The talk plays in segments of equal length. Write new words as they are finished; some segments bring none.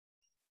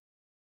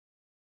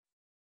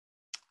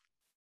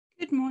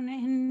Good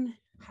morning,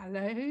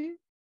 hello,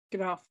 good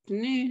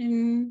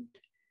afternoon.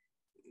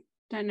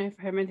 Don't know if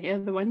I have any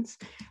other ones.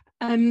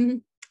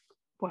 Welcome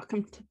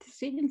to the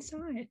Sea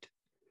Inside.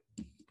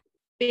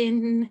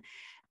 Been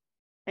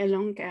a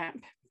long gap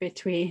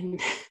between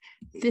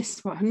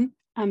this one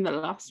and the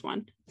last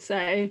one. So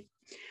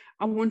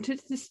I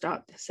wanted to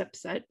start this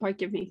episode by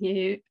giving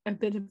you a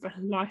bit of a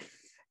life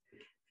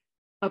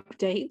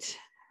update,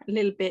 a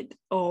little bit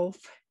of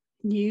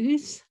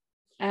news.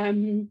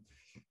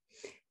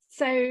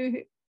 So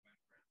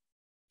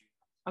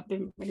I've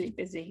been really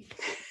busy.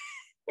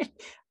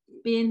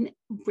 Been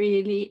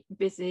really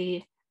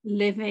busy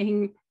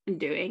living and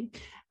doing.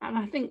 And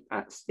I think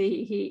that's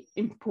the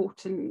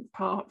important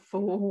part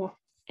for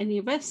any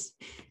of us,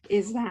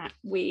 is that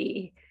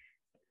we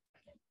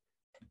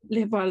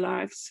live our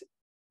lives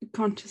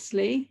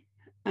consciously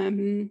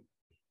and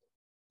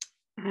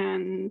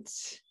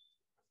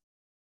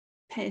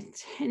pay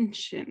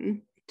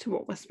attention to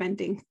what we're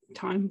spending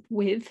time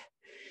with,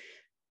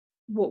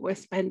 what we're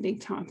spending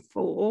time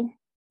for,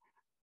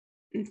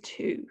 and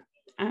to.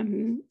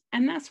 And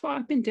that's what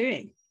I've been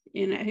doing.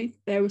 You know,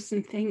 there were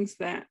some things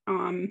that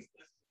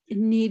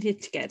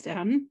needed to get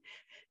done.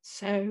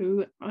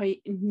 So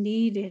I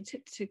needed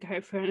to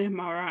go for an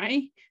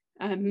MRI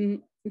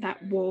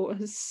that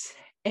was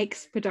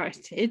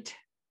expedited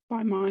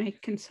by my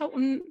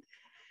consultant.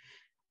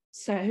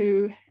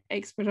 So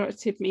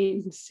expedited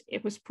means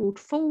it was pulled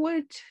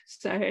forward.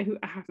 So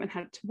I haven't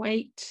had to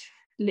wait.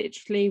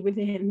 Literally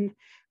within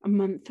a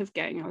month of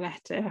getting a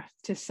letter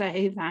to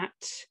say that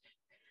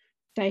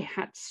they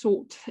had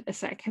sought a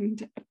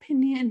second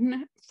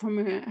opinion from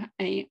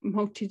a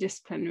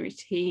multidisciplinary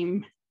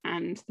team,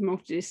 and the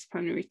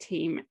multidisciplinary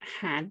team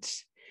had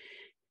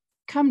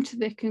come to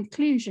the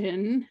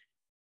conclusion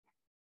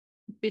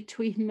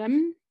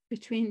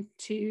between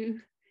two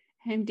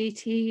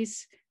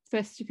MDTs,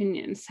 first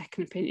opinion and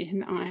second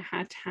opinion, I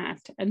had had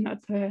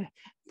another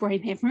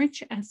brain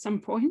hemorrhage at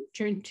some point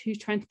during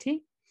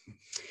 2020.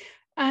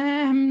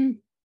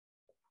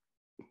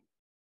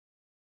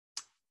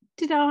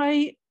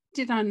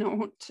 Did I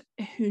not?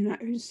 Who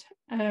knows?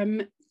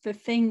 The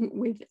thing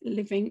with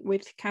living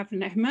with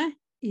cavernoma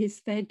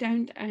is they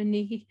don't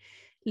only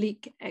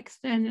leak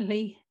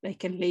externally, they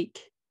can leak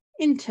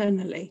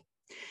internally.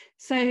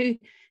 So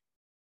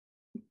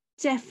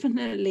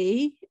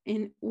definitely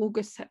in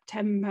August,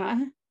 September,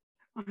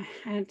 I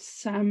had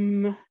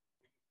some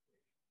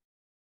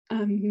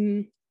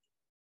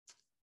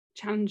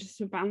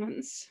challenges of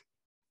balance.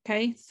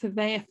 Okay, so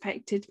they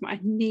affected my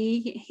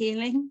knee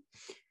healing.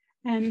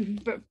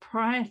 But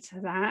prior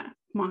to that,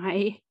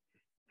 my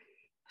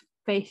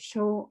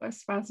facial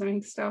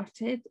spasming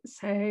started.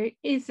 So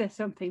is there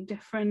something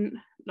different,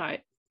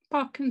 like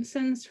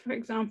Parkinson's, for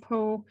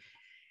example?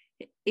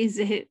 Is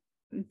it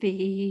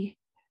the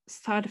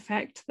side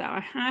effect that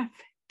I have,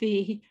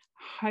 the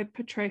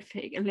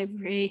hypertrophic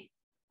liver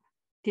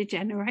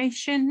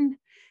degeneration,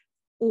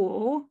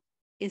 or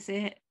is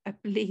it a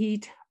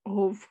bleed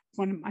of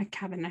one of my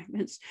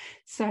cavernomas?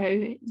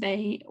 So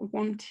they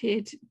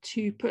wanted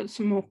to put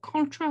some more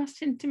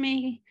contrast into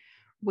me,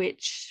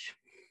 which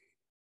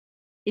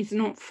is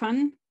not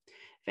fun.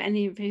 For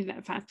any of you that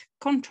have had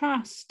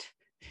contrast,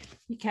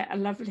 you get a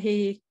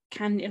lovely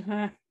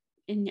cannula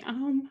in your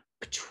arm.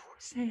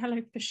 Say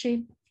hello,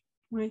 Pusheen,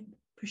 my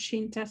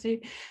Pusheen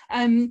tattoo.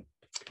 And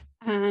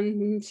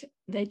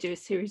they do a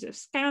series of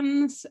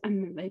scans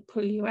and then they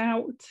pull you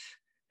out,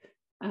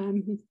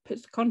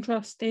 put the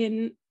contrast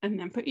in, and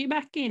then put you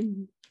back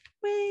in.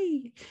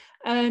 Whee!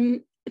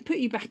 Put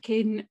you back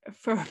in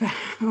for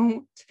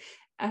about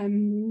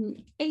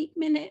 8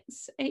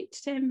 minutes, 8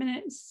 to 10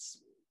 minutes.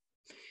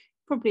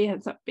 Probably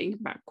ends up being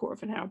about a quarter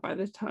of an hour by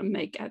the time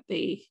they get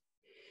the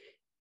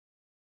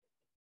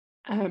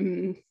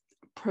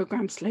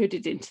programs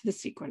loaded into the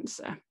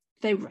sequencer.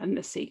 They run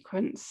the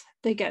sequence,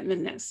 they get the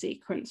next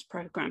sequence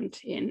programmed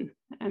in,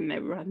 and they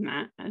run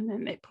that, and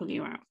then they pull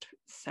you out.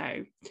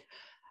 So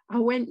I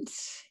went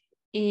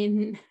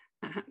in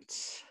at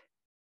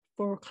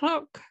 4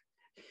 o'clock.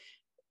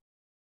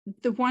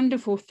 The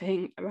wonderful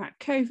thing about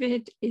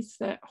COVID is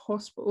that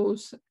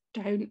hospitals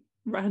don't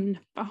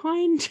run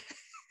behind,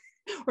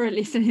 or at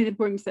least any of the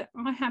appointments that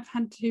I have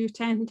had to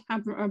attend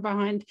haven't run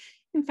behind.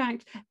 In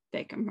fact,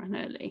 they can run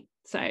early.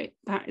 So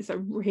that is a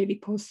really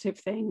positive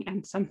thing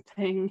and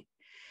something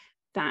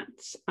that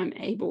I'm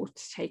able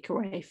to take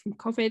away from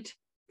COVID.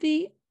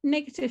 The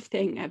negative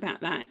thing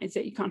about that is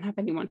that you can't have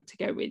anyone to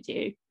go with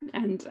you,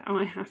 and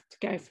I have to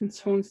go from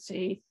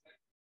Swansea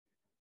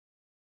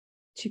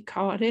to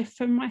Cardiff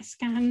for my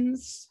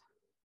scans.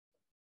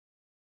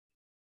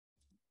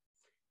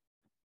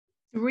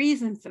 The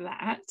reason for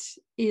that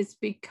is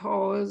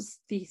because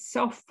the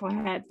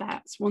software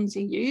that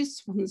Swansea use,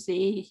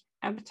 Swansea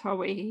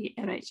Abertawe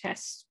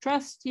NHS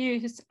Trust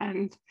use,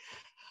 and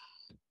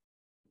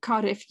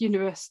Cardiff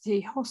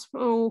University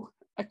Hospital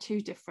are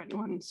two different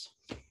ones.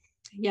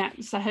 Yeah,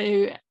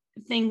 so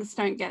things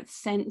don't get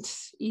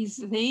sent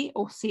easily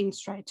or seen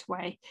straight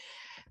away.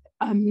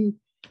 And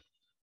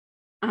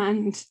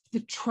the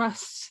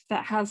trust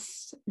that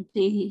has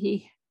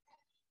the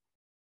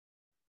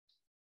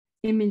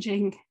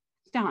imaging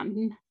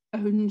done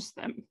owns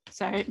them.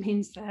 So it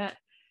means that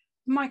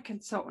my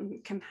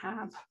consultant can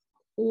have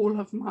all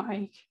of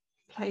my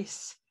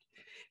place,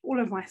 all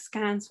of my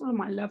scans, all of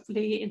my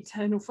lovely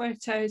internal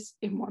photos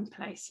in one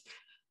place.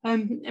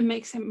 It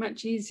makes it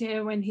much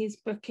easier when he's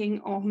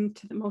booking on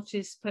to the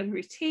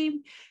multidisciplinary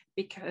team,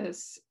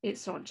 because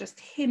it's not just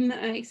him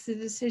that makes the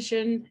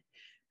decision.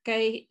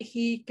 Okay,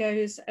 he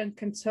goes and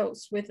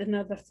consults with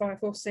another 5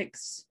 or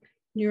 6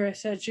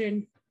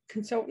 neurosurgeon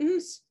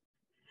consultants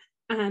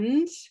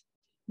and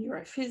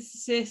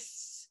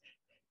neurophysicists,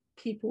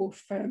 people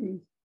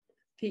from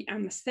the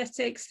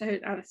anaesthetics, so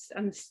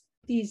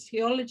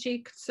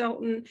anesthesiology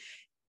consultant,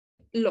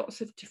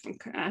 lots of different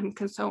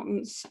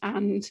consultants,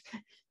 and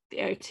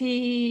the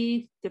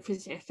OT, the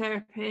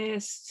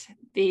physiotherapist,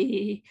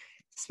 the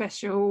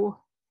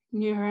special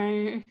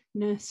neuro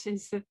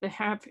nurses that they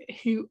have,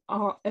 who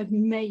are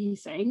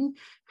amazing.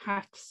 I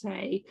have to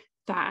say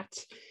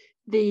that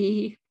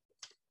the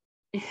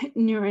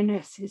neuro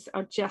nurses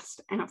are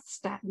just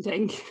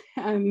outstanding.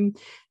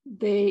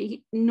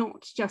 They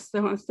not just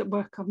the ones that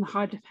work on the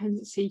high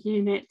dependency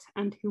unit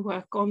and who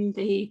work on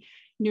the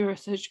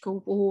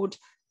neurosurgical ward,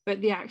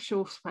 but the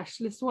actual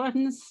specialist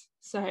ones,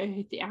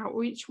 so the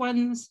outreach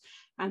ones,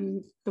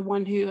 and the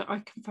one who I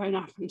can phone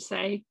up and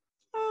say,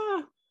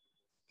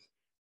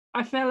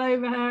 I fell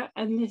over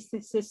and this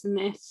and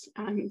this,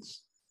 and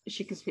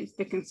she can speak to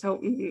the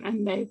consultant,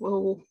 and they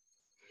will,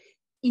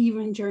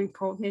 even during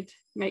COVID,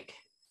 make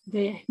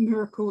the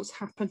miracles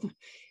happen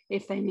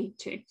if they need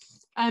to.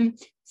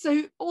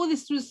 So all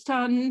this was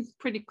done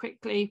pretty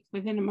quickly.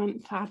 Within a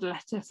month, I had a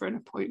letter for an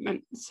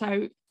appointment. So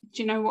do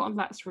you know what?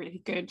 That's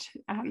really good.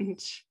 And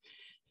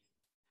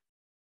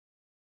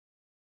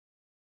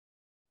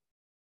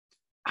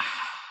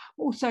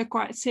also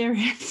quite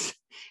serious,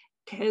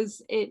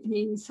 because it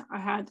means I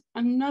had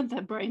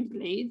another brain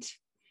bleed,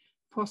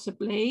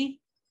 possibly,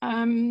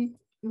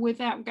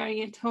 without going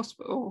into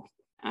hospital,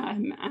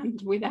 and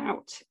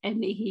without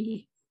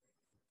any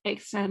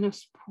external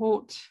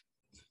support.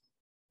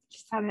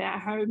 Just had it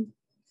at home,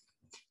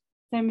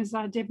 same as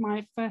I did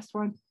my first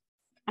one,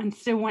 and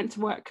still went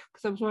to work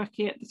because I was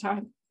working at the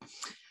time.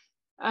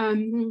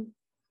 And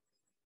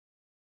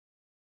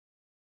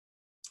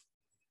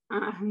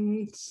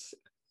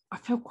I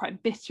feel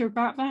quite bitter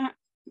about that.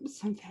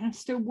 Something I'm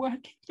still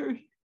working through,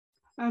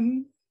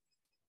 because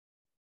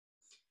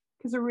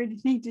I really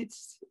needed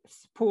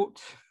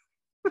support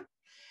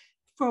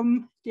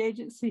from the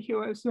agency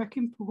who I was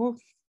working for,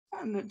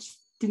 and I just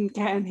didn't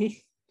get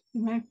any,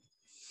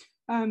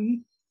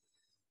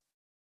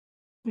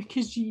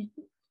 because you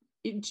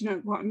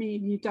know what I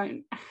mean, you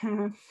don't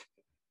have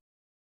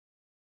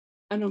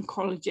an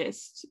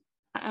oncologist,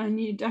 and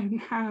you don't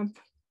have,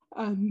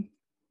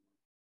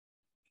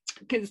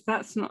 because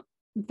that's not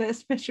their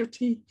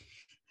specialty,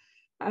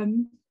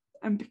 and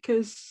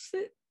because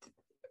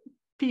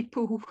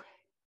people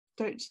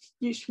don't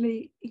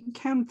usually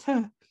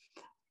encounter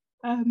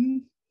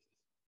brain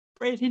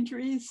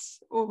injuries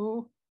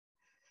or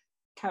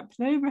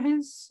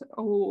capnomas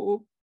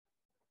or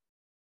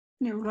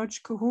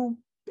neurological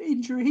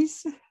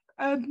injuries.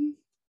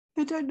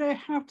 They don't know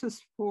how to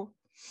support,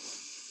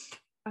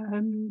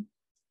 and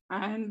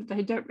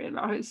they don't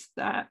realise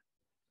that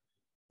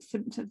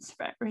symptoms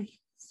vary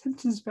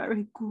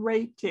a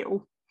great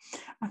deal.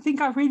 I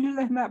think I really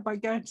learned that by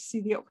going to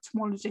see the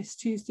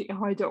ophthalmologist, who's the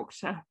eye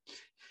doctor.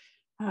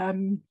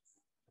 So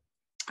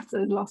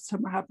the last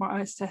time I had my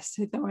eyes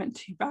tested, they weren't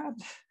too bad.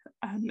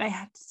 They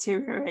had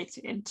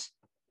deteriorated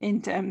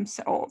in terms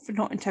of,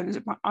 not in terms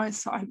of my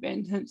eyesight, but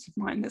in terms of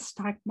my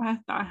nystagma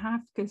that I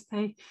have, because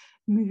they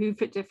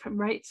move at different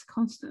rates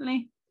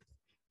constantly.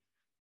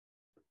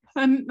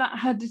 That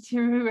had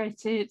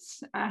deteriorated,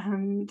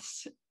 and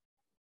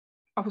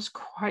I was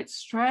quite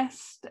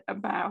stressed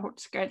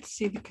about going to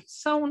see the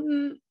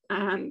consultant,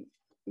 and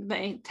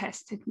they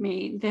tested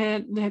me,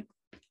 the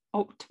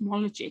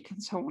ophthalmology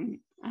consultant,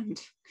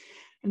 and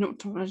an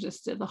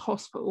ophthalmologist at the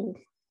hospital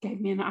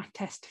gave me an eye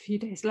test a few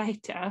days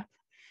later,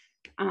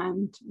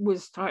 and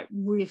was like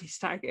really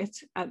staggered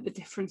at the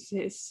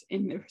differences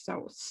in the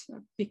results,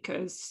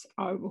 because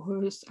I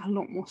was a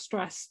lot more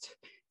stressed.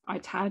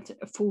 I'd had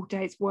a full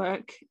day's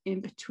work in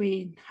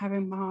between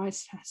having my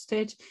eyes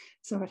tested,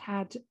 so I'd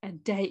had a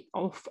day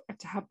off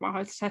to have my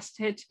eyes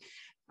tested.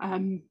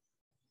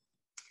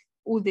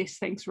 All these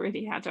things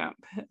really add up.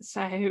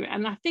 So,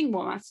 and I think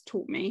what that's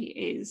taught me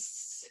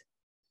is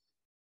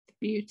the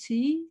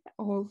beauty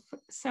of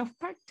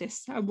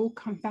self-practice. I will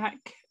come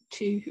back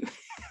to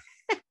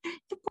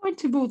the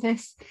point of all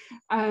this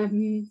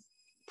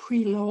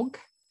pre-log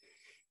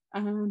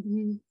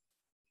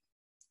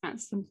at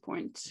some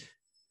point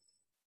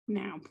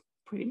now,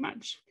 pretty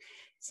much.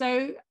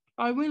 So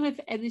I will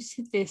have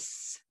edited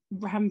this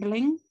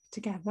rambling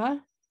together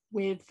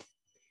with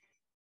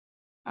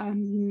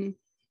an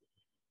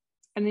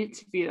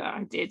interview that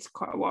I did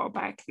quite a while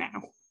back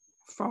now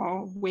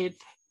with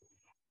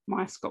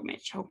Maya Scott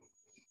Mitchell.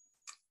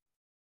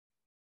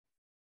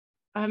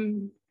 I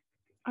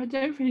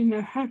don't really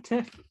know how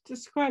to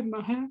describe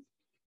Maya.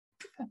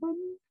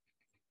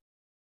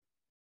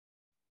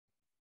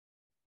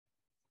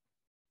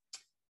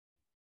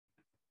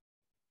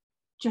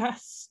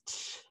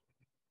 just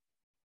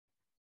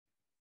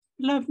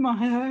love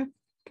Maya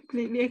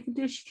completely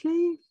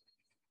unconditionally,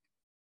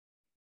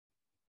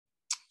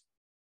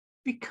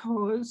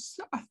 because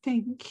I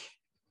think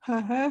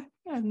her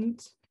and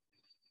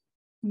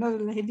another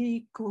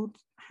lady called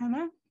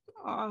Hannah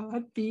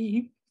are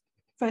the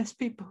first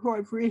people who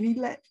I've really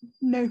let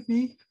know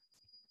me.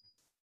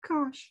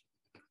 Gosh.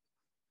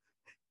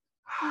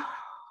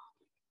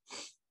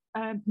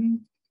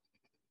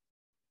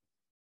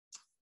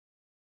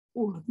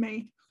 All of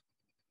me.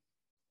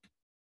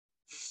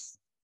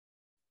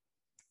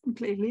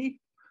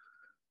 Completely.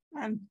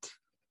 And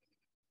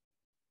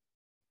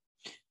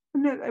I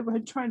know they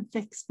won't try and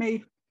fix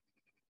me.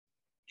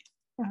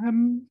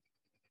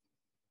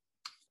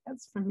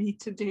 That's for me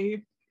to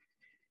do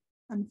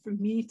and for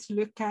me to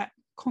look at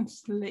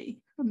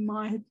constantly. And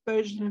my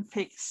version of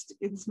fixed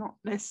is not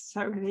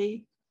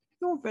necessarily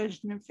your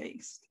version of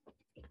fixed.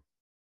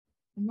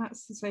 And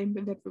that's the same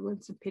with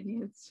everyone's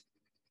opinions.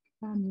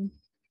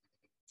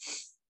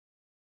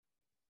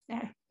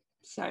 Yeah,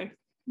 so it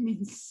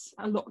means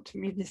a lot to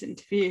me, this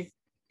interview.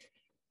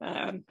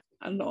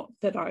 A lot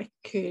that I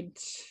could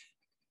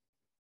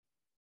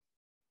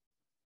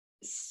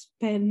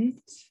spend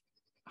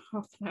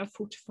half an hour,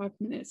 45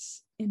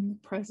 minutes in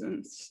the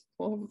presence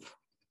of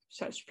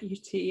such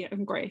beauty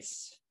and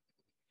grace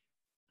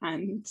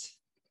and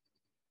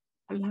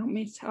allow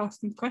me to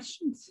ask them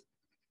questions.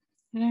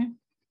 You know,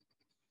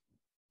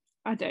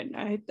 I don't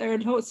know, there are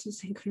lots of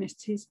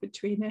synchronicities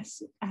between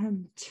us,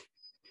 and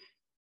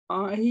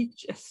I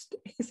just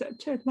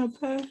accept her and love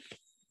her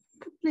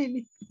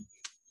completely.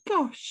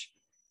 Gosh.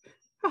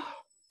 Oh.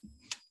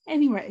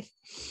 Anyway,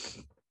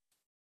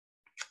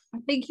 I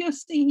think you'll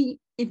see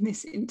in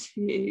this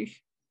interview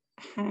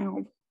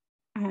how,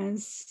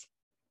 as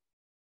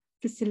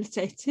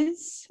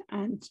facilitators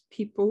and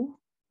people,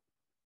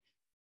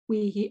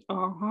 we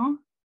are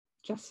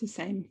just the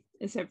same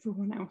as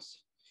everyone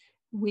else.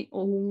 We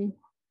all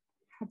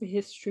have a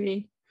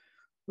history,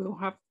 we all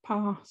have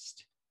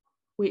past,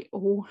 we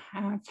all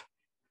have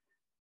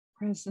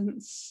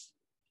presence.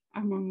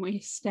 And when we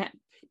step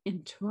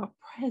into our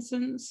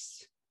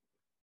presence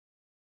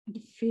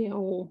and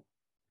feel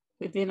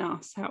within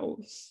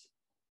ourselves,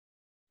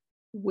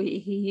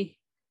 we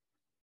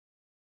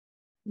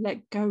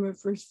let go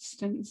of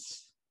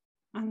resistance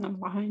and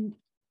align.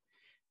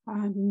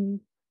 And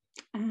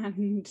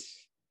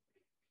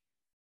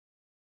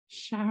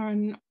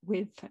Sharon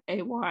with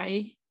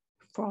AY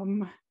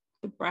from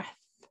the Breath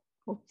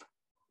of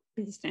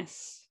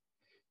Business.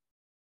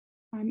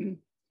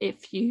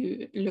 If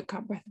you look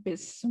up Breath of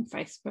Business on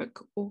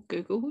Facebook or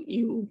Google,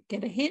 you'll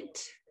get a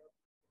hit.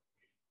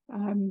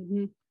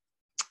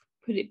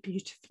 Put it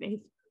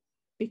beautifully,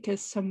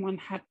 because someone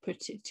had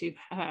put it to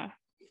her.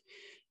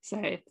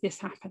 So this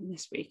happened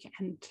this week,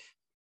 and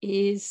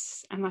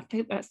I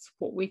think that's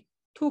what we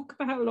talk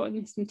about a lot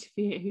in this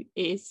interview,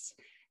 is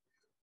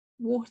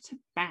what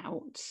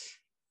about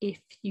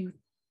if you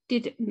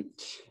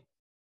didn't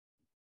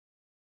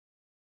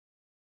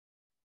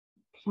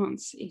plant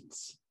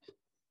seeds?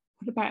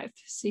 What about if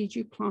the seed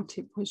you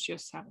planted was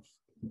yourself?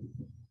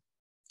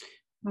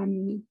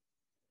 And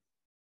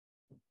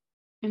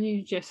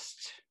you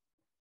just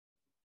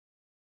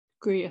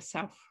grew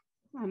yourself.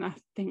 And I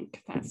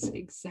think that's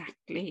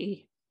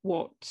exactly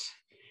what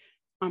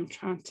I'm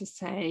trying to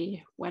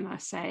say when I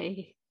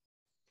say,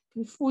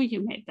 before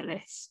you make the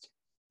list,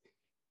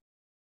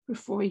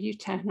 before you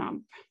turn up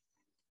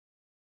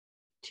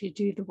to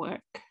do the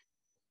work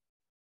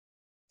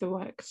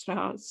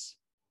starts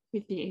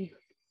with you,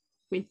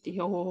 with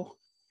your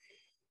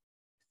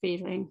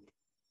feeling.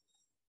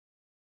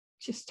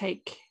 Just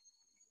take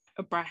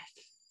a breath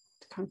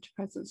to come to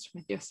presence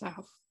with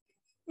yourself.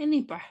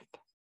 Any breath.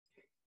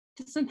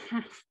 Doesn't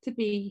have to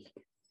be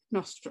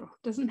nostril,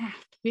 doesn't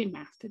have to be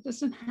mouth, it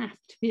doesn't have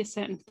to be a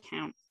certain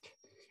count.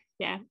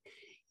 Yeah,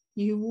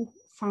 you will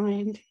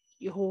find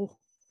your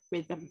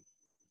rhythm.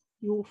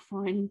 You'll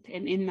find,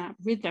 and in that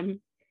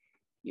rhythm,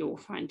 you'll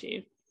find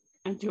you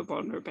and your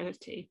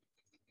vulnerability.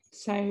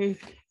 So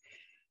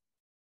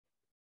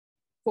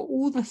for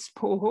all the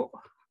support,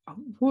 I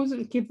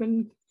wasn't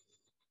given.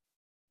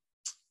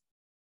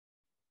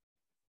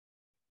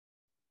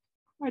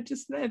 I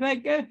just let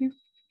that go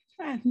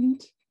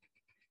and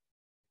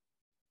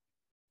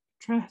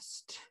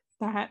trust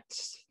that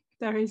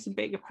there is a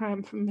bigger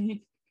plan for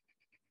me.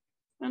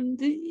 And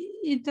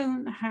it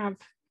doesn't have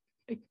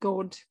a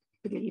God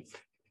belief.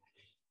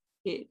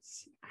 It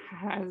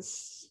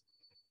has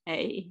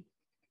a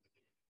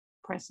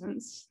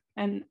presence,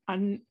 an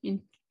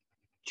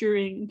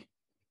enduring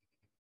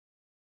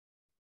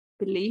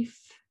belief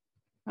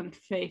and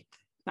faith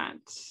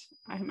that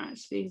I'm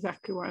actually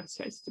exactly where I'm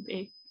supposed to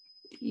be,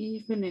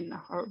 even in the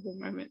horrible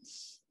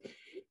moments,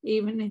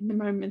 even in the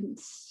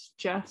moments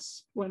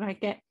just when I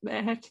get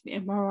there to the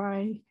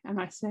MRI and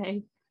I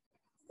say,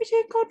 we're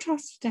doing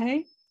contrast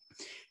today.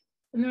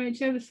 And the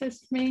radiologist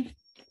says to me,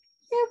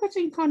 yeah, we're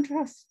doing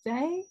contrast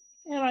today.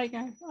 And I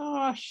go,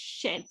 oh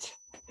shit.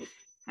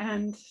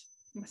 And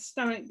my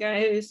stomach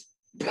goes,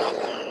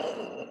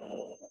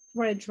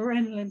 my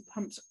adrenaline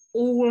pumps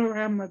all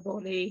around my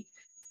body,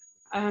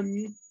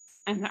 and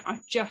I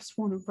just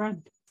want to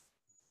run.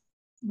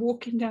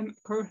 Walking down the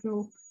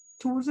corridor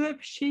towards that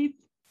machine,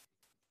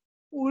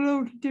 all I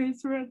want to do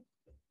is run.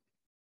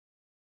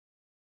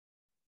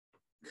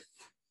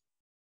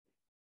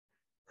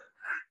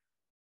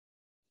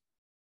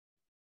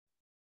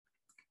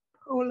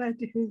 All I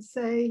do is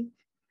say,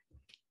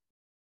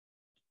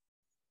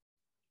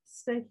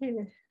 stay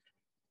here,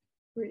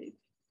 breathe.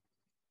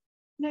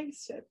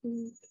 Next step,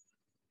 breathe.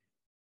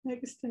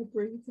 Next step,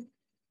 breathe.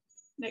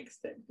 Next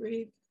step,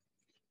 breathe.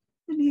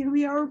 And here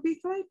we are a week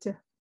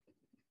later.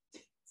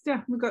 Still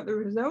haven't got the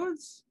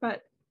results,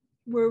 but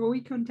we're a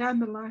week on down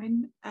the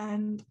line,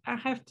 and I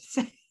have to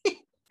say,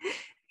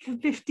 for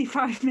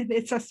 55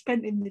 minutes I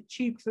spent in the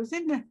tube, because I was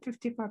in there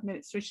 55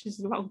 minutes, which is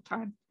a long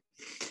time.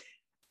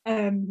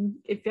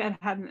 If you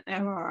had an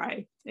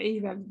MRI,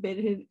 you haven't been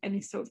in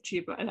any sort of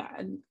tube like that,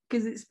 and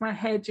because it's my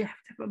head, you have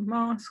to have a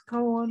mask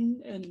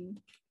on and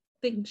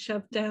things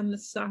shoved down the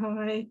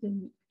side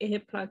and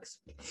earplugs.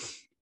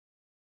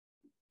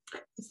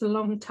 It's a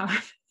long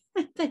time.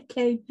 They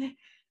came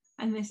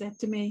and they said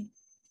to me,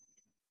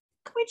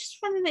 can we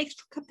just run an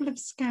extra couple of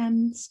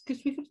scans,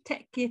 because we've got a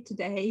tech here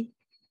today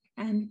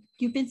and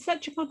you've been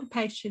such a good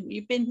patient,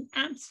 you've been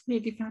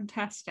absolutely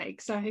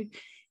fantastic, so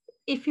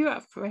if you're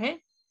up for it,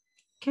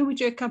 can we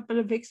do a couple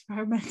of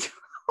experimental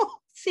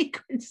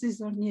sequences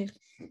on you?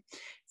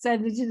 So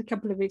they did a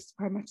couple of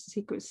experimental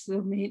sequences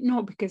on me,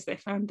 not because they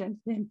found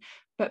anything,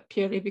 but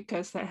purely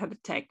because they had a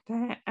tech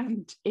there,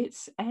 and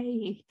it's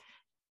a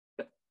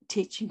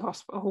teaching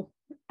hospital,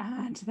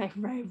 and they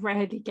very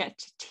rarely get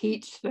to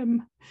teach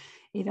them.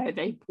 You know,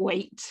 they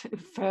wait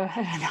for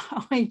an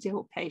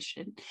ideal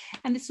patient,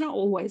 and it's not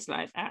always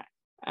like that.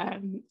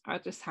 I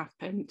just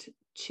happened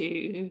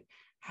to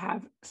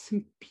have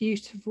some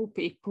beautiful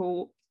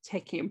people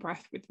taking a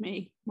breath with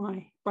me,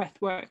 my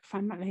Breathwork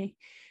family,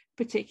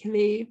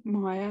 particularly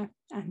Maya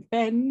and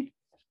Ben,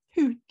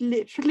 who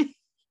literally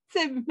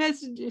sent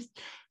messages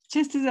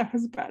just as I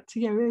was about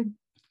to go in.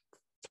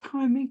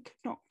 Timing could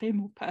not be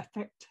more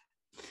perfect.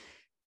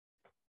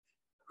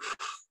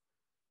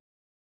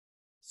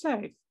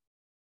 So,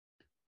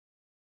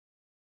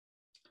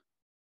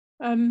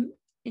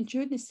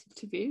 enjoy this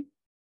interview,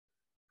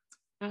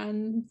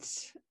 and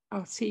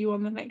I'll see you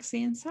on the next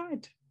See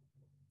Inside.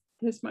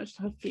 There's much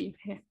love for you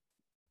here.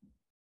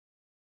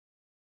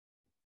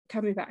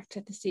 Coming back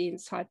to the See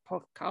Inside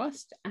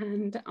podcast,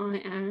 and I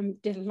am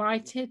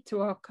delighted to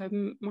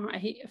welcome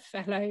my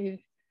fellow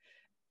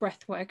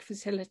Breathwork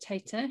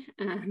facilitator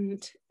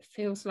and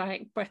feels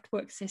like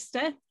Breathwork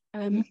sister,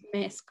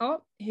 Mia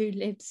Scott, who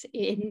lives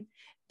in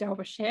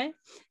Derbyshire.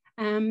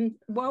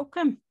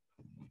 Welcome.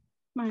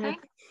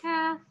 Thanks,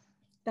 Kath.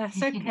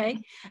 That's okay.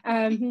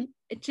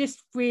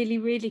 Just really,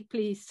 really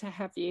pleased to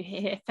have you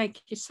here.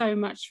 Thank you so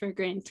much for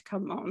agreeing to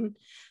come on.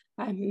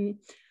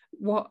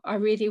 What I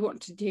really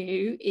want to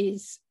do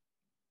is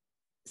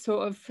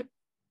sort of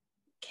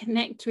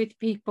connect with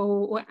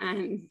people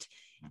and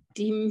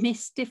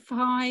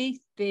demystify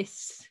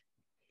this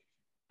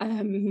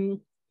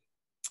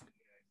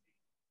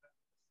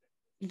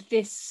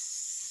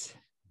this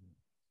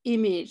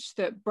image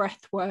that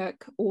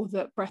breathwork, or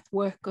that breath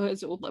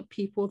workers, or the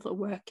people that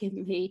work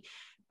in the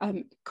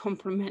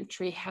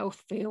complementary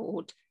health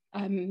field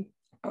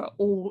are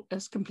all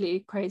as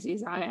completely crazy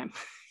as I am.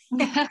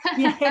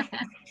 yeah.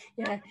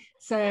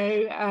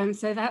 So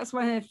that's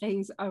one of the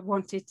things I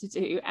wanted to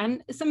do,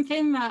 and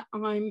something that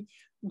I'm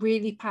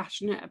really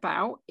passionate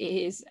about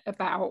is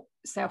about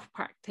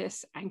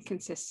self-practice and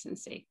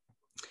consistency.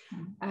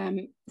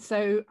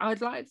 So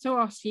I'd like to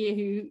ask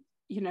you,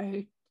 you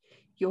know,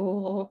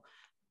 you're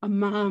a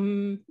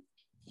mum,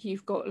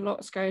 you've got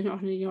lots going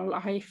on in your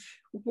life.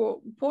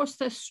 What's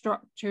the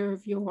structure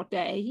of your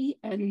day,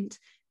 and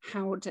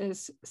how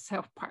does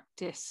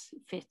self-practice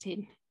fit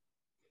in?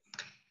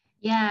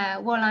 Yeah,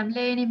 well, I'm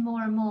learning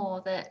more and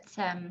more that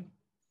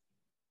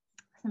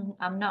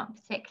I'm not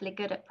particularly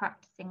good at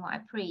practicing what I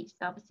preach.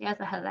 So obviously, as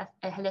a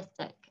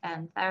holistic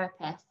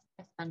therapist,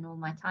 I spend all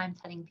my time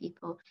telling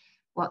people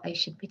what they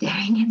should be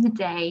doing in the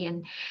day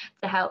and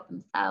to help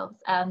themselves.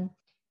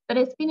 But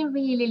it's been a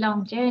really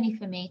long journey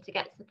for me to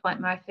get to the point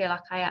where I feel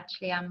like I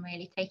actually am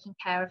really taking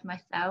care of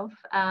myself.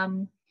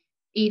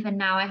 Even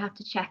now I have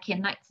to check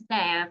in, like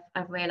today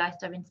I've realised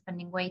I've been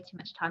spending way too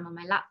much time on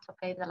my laptop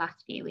over the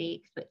last few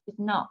weeks, which is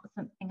not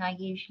something I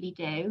usually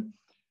do.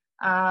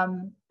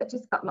 But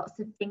just got lots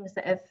of things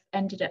that have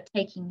ended up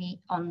taking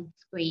me on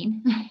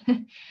screen.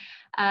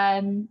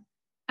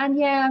 And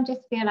yeah, I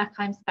just feel like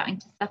I'm starting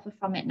to suffer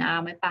from it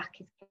now. My back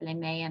is killing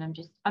me, and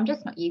I'm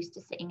just not used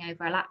to sitting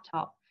over a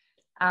laptop.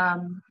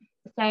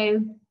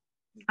 So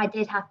I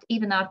did have to,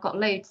 even though I've got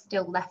loads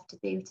still left to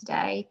do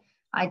today,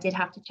 I did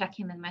have to check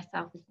in with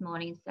myself this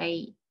morning and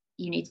say,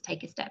 you need to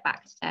take a step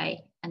back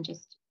today and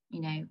just,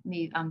 you know,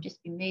 move. I'm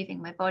just been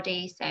moving my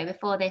body. So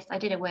before this, I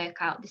did a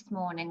workout this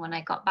morning when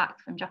I got back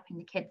from dropping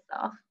the kids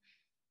off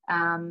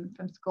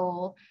from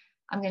school.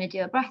 I'm going to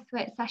do a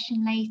breathwork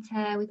session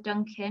later with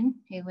Duncan,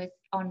 who was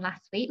on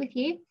last week with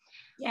you.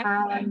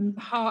 Yeah, the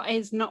heart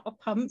is not a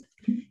pump.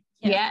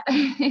 Yeah.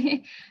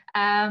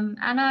 And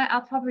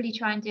I'll probably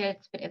try and do a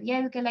bit of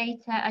yoga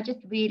later. I just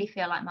really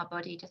feel like my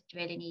body just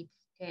really needs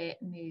to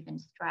move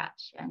and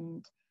stretch,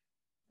 and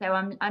so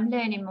I'm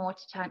learning more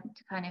to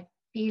kind of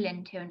feel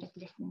into and just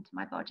listen to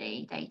my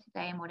body day to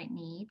day and what it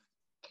needs.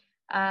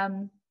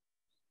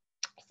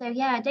 So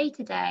yeah, day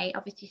to day,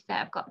 obviously, so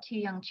I've got 2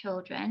 young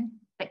children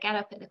that get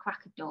up at the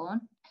crack of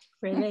dawn.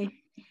 Really?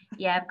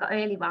 Yeah, I've got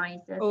early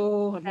risers.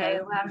 Oh no.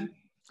 So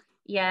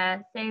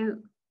yeah, so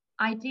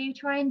I do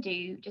try and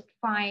do just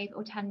 5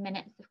 or 10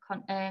 minutes of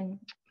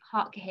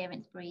heart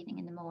coherence breathing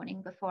in the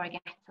morning before I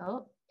get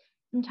up.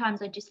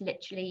 Sometimes I just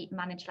literally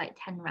manage like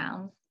 10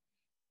 rounds,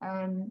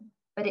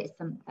 but it's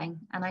something.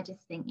 And I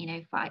just think,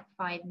 5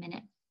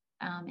 minutes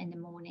in the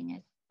morning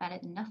is better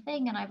than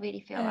nothing. And I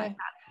really feel like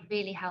that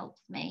really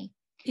helps me.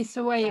 It's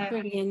a way of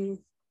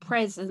bringing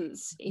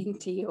presence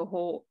into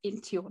your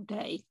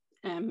day.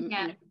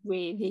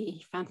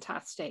 Really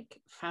fantastic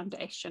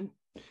foundation.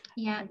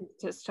 Yeah.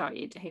 To start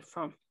your day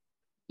from.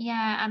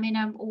 Yeah, I mean,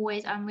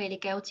 I'm really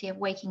guilty of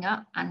waking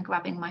up and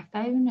grabbing my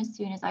phone as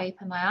soon as I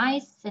open my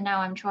eyes. So now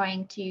I'm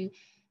trying to,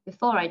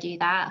 before I do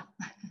that,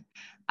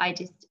 I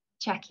just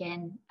check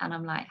in and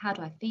I'm like, how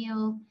do I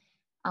feel?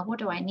 What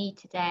do I need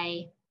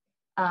today?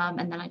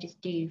 And then I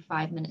just do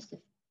 5 minutes of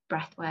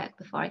breath work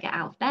before I get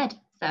out of bed.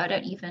 So I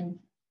don't even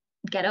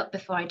get up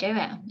before I do it.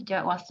 I do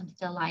it whilst I'm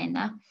still lying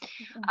there.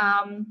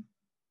 I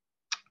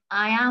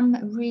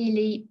am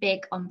really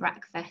big on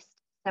breakfast.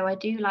 So I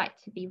do like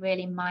to be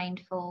really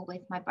mindful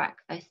with my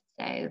breakfast.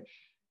 So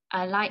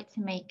I like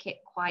to make it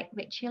quite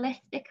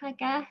ritualistic, I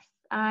guess.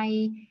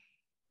 I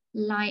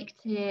like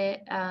to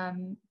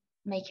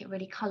make it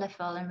really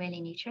colourful and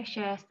really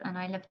nutritious. And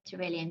I love to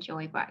really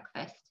enjoy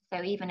breakfast.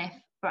 So even if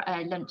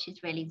lunch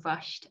is really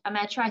rushed, I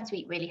mean, I try to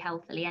eat really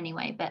healthily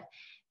anyway, but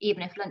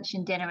even if lunch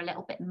and dinner are a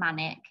little bit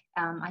manic,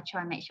 I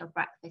try and make sure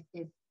breakfast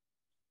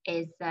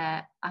is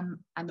I'm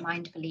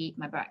mindfully eat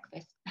my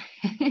breakfast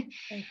and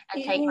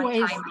take my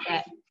time with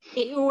it.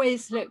 It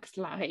always looks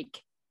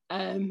like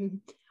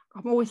I'm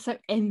always so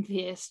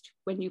envious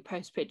when you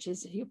post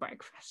pictures of your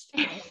breakfast.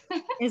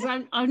 Because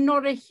I'm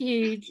not a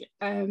huge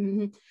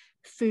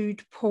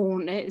food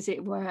porn, as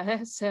it were,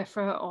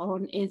 surfer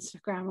on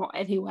Instagram or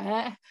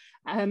anywhere.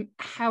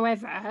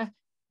 However,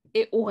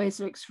 it always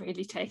looks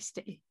really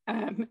tasty.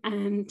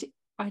 And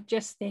I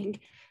just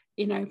think,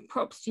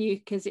 props to you,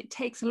 because it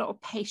takes a lot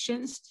of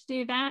patience to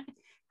do that.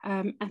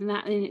 And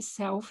that in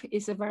itself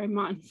is a very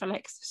mindful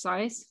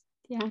exercise.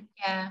 Yeah.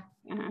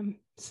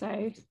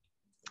 So,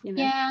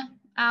 Yeah.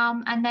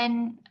 And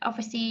then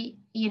obviously,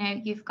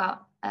 you've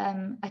got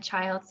a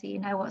child, so you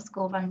know what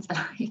school runs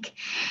are like.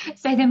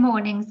 So the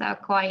mornings are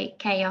quite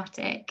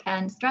chaotic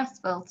and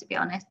stressful, to be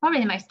honest. Probably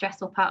the most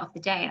stressful part of the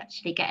day,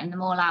 actually, getting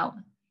them all out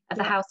of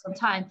the house on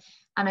time.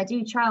 And I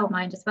do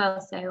childmind as well,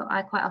 so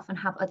I quite often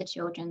have other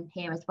children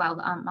here as well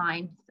that aren't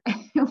mine. So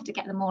I have to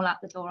get them all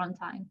out the door on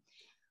time.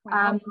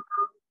 Wow.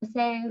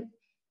 So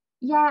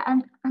yeah,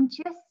 and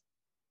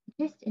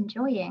just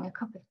enjoying a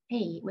cup of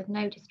tea with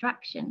no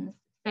distractions.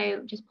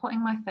 So just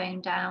putting my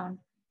phone down,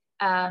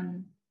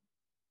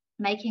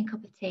 making a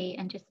cup of tea,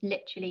 and just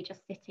literally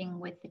just sitting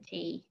with the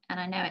tea.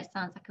 And I know it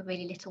sounds like a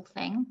really little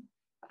thing,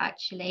 but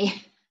actually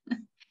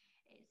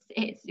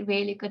it's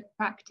really good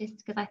practice,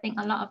 because I think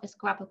a lot of us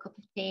grab a cup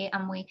of tea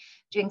and we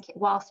drink it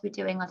whilst we're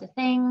doing other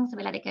things.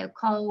 We let it go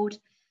cold,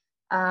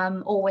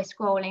 or we're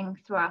scrolling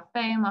through our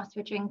phone whilst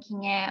we're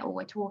drinking it, or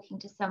we're talking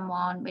to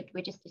someone,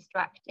 we're just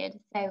distracted.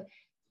 So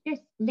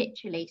just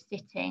literally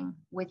sitting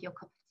with your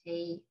cup of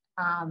tea,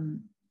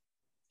 and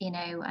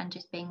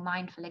just being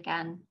mindful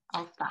again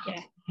of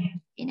that.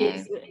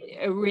 It's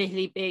a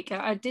really big,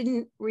 I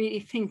didn't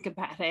really think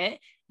about it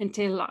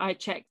until I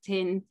checked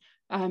in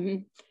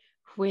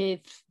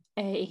with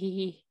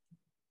until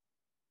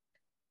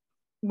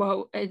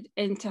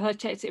I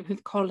checked it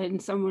with Colin,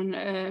 someone,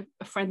 a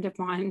friend of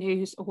mine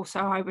who's also,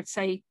 I would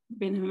say,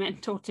 been a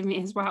mentor to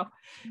me as well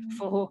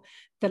for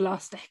the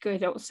last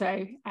decade or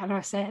so. And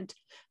I said,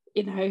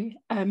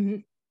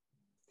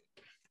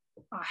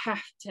 I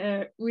have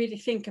to really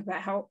think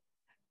about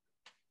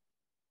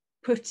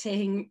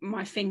putting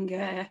my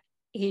finger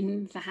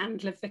in the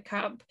handle of the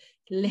cup,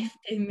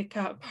 lifting the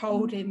cup,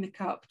 holding the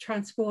cup,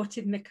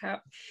 transporting the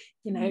cup.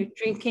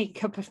 Drinking a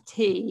cup of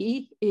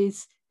tea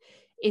is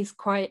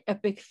quite a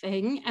big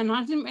thing, and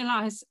I didn't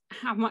realize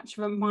how much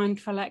of a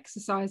mindful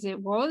exercise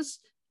it was.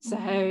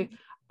 So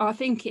I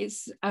think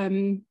it's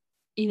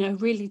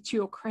really to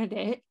your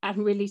credit,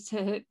 and really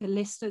to the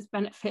listeners'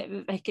 benefit,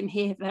 that they can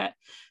hear that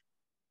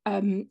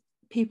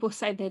people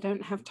say they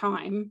don't have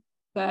time,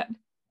 but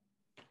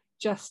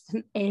just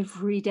an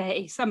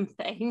everyday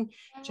something,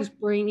 just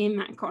bringing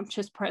that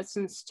conscious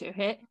presence to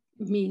it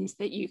means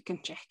that you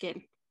can check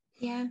in.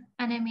 Yeah.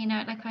 And I mean,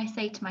 like I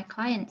say to my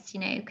clients,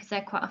 because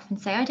they quite often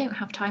say, I don't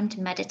have time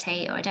to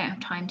meditate, or I don't have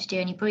time to do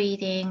any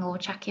breathing or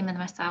check in with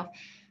myself.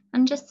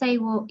 And just say,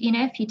 well,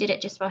 if you did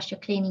it just whilst you're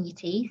cleaning your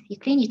teeth, you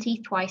clean your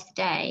teeth twice a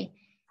day.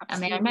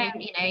 Absolutely. I mean, I know,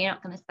 you know, you're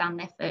not going to stand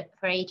there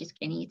for ages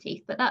cleaning your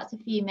teeth, but that's a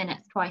few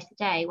minutes twice a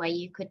day where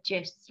you could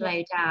just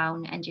slow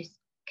down and just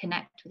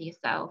connect with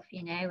yourself,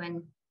 you know,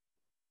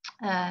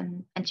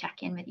 and check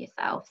in with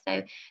yourself.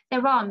 So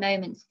there are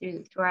moments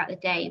throughout the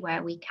day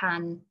where we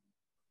can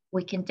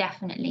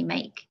definitely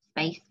make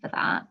space for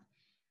that.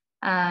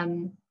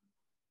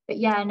 But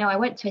yeah, no, I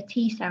went to a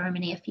tea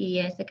ceremony a few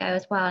years ago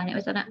as well, and it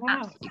was an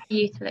absolutely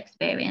beautiful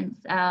experience.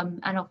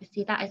 And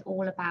obviously that is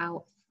all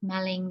about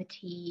smelling the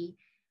tea,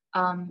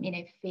 you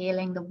know,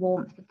 feeling the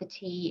warmth of the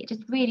tea,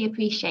 just really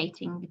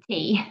appreciating the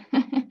tea.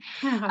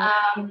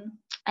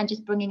 And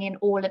just bringing in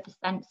all of the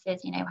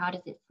senses, you know, how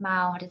does it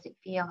smell, how does it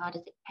feel, how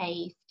does it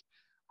taste,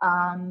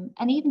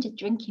 and even just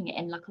drinking it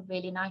in like a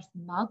really nice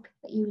mug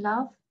that you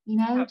love, you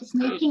know, just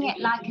making it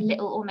like a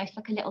little, almost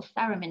like a little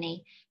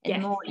ceremony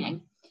in the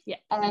morning.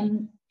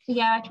 So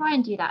yeah, I try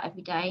and do that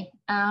every day.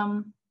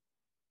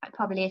 It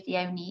probably is the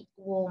only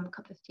warm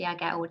cup of tea I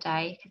get all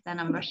day, because then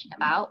I'm rushing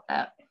about.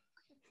 But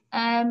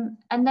and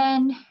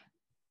then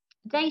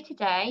day to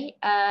day,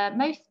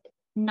 most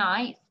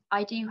nights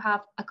I do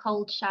have a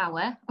cold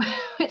shower,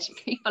 which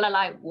people are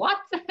like, what?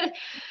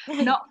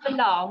 Not for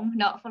long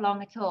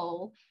at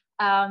all.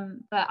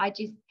 But I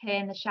just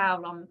turn the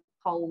shower on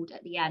cold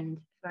at the end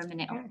for a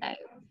minute or so.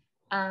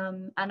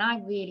 And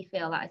I really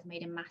feel that has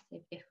made a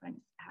massive difference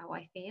to how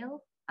I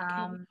feel.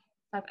 So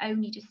I've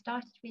only just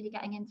started really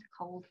getting into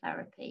cold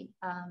therapy.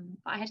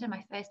 But I had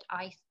my first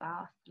ice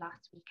bath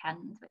last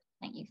weekend, which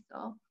I think you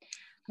saw.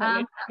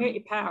 Really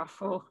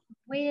powerful.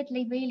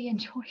 Weirdly, really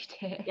enjoyed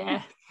it.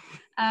 Yeah.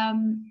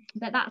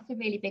 But that's a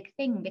really big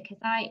thing, because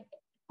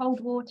cold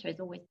water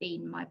has always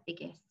been my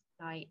biggest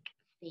like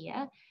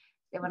fear.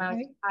 So when I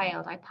was a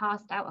child, I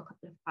passed out a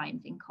couple of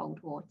times in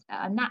cold water,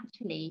 and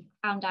naturally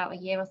found out a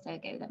year or so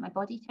ago that my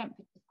body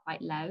temperature is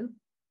quite low.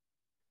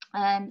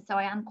 So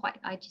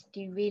I just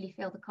do really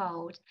feel the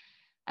cold.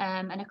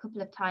 And a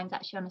couple of times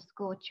actually on a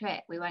school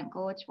trip, we went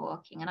gorge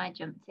walking, and I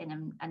jumped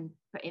in and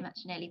pretty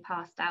much nearly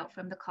passed out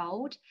from the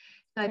cold.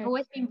 So I've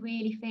always been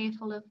really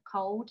fearful of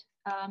cold,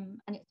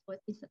 and it's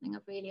always been something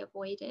I've really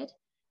avoided.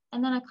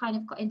 And then I kind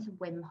of got into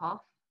Wim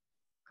Hof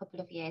a couple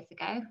of years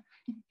ago.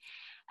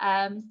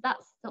 So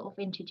that's sort of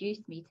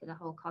introduced me to the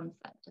whole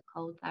concept of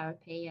cold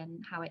therapy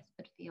and how it's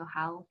good for your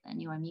health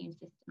and your immune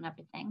system and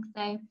everything.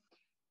 So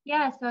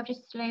yeah, so I've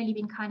just slowly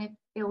been kind of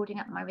building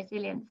up my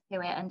resilience to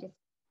it and just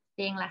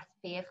being less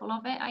fearful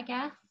of it, I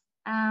guess.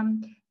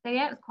 So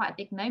yeah, it was quite a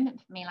big moment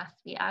for me last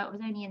week. I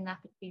was only in there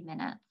for 2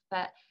 minutes,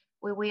 but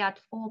we had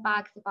 4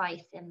 bags of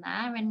ice in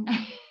there, and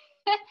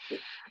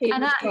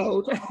it was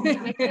cold. It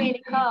was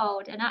really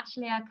cold, and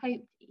actually I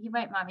coped. You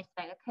won't mind me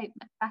saying, I coped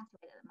much better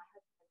with it than my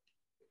husband.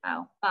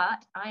 Well,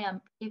 but I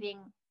am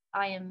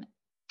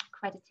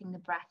crediting the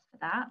breath for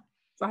that.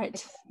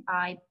 Right.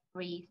 I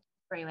breathed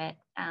through it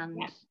and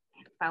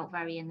felt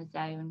very in the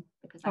zone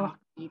because I was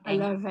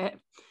breathing. I love it.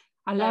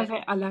 I love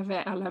it. I love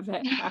it. I love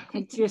it. I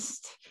could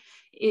just,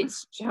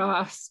 it's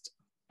just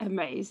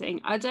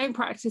amazing. I don't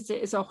practice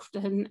it as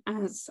often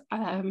as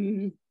I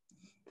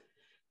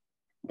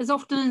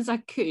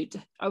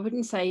could. I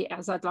wouldn't say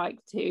as I'd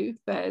like to,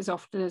 but as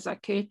often as I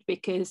could,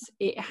 because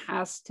it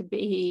has to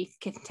be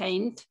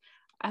contained.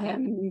 I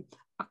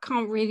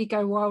can't really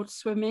go wild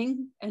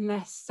swimming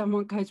unless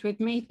someone goes with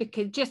me,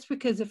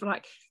 because of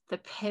like the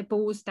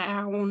pebbles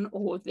down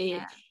or the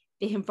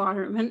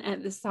environment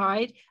at the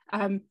side.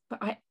 But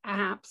I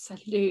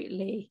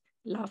absolutely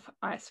love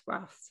ice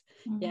baths.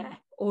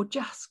 Or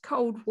just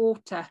cold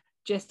water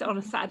just on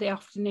a Saturday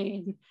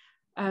afternoon.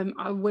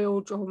 I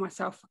will draw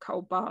myself a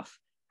cold bath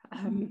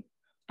and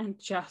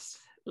just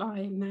lie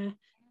in there.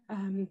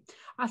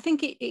 I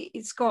think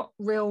it's got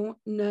real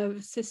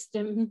nervous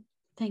system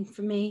thing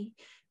for me,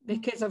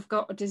 because I've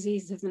got a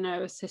disease of the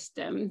nervous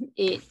system.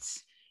 It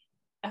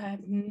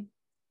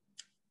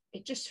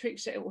just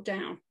freaks it all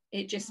down.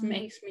 It just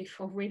makes me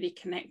feel really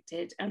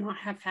connected, and I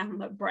have found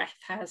that breath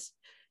has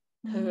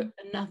put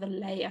another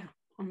layer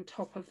on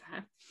top of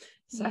that.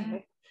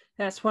 So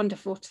that's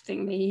wonderful to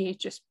think that you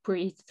just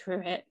breathe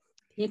through it.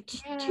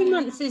 2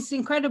 months is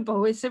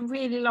incredible. It's a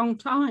really long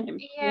time.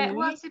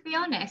 Well, to be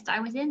honest, I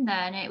was in there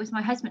and it was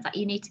my husband's like,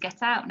 you need to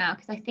get out now,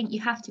 because I think you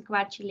have to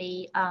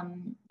gradually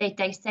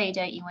they say,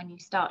 don't you, when you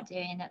start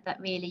doing it,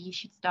 that really you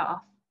should start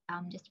off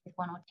just with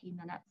 1 or 2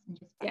 minutes and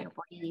just get your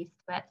body used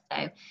to it.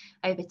 So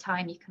over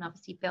time you can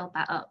obviously build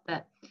that up.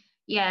 But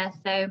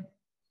just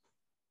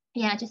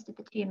did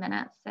the 2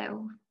 minutes.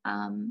 So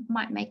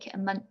might make it a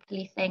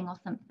monthly thing or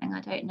something,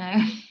 I don't know.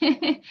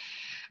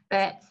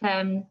 But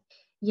so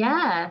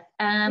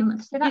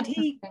that's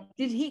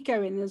did he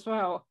go in as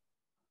well?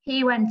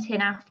 He went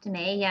in after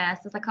me. So I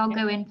was like, I'll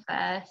go in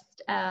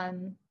first.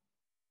 And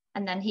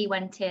then he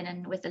went in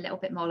and was a little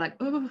bit more like,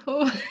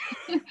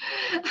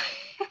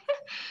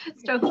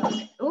 struggled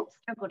a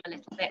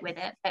little bit with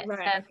it. But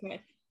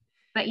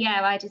but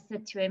I just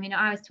said to him,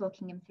 I was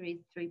talking him through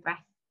the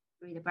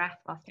breath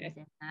whilst he was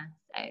in there.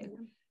 So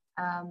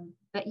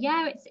but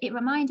it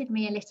reminded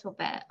me a little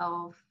bit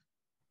of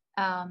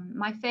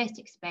my first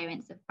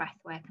experience of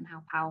breathwork and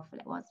how powerful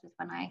it was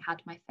when I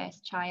had my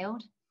first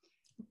child.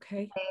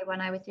 Okay.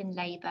 when I was in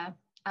labour.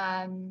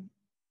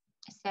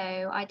 So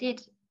I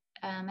did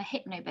a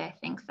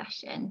hypnobirthing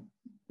session,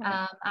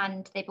 Right.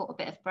 and they brought a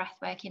bit of breath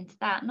work into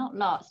that. Not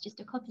lots, just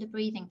a couple of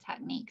breathing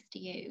techniques to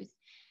use.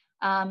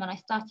 And I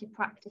started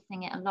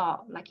practicing it a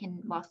lot, like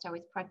whilst I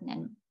was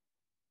pregnant,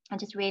 and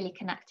just really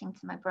connecting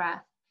to my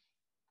breath.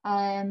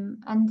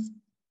 And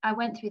I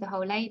went through the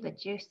whole labour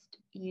just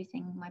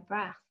using my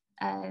breath.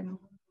 And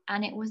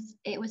it was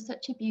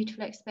such a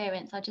beautiful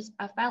experience. I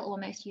felt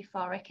almost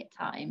euphoric at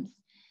times.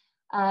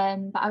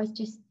 But I was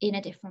just in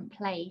a different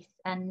place.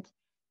 And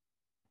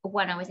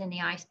when I was in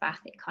the ice bath,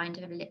 it kind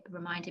of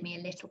reminded me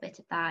a little bit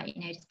of that,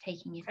 just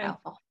taking yourself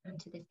off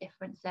into this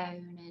different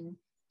zone and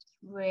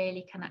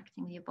really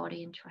connecting with your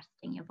body and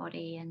trusting your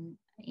body. And,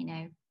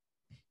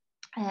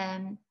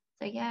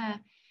 so yeah.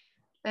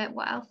 But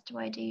what else do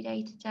I do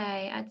day to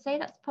day? I'd say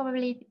that's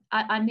probably,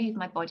 I move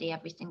my body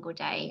every single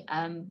day.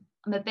 I'm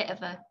a bit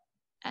of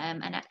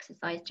an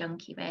exercise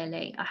junkie,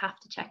 really. I have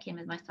to check in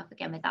with myself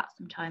again with that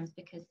sometimes,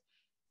 because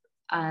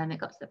it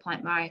got to the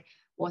point where I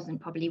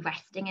wasn't probably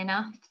resting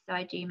enough. So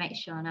I do make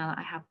sure now that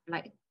I have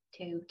like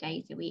 2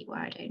 days a week where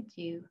I don't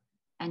do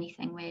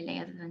anything really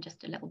other than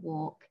just a little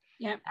walk.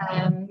 Yeah.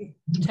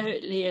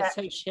 Totally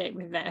associate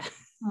with that.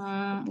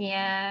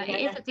 Yeah,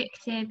 it is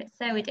addictive. It's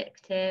so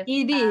addictive.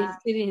 It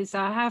is.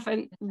 I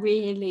haven't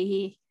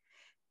really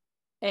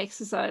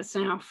exercised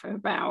now for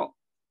about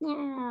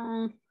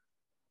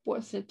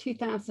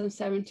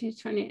 2017,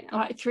 20,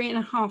 like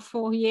 3.5,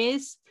 4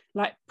 years.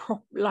 Like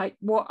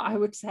what I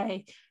would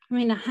say. I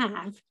mean, I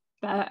have,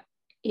 but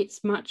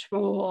it's much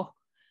more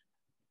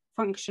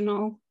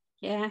functional.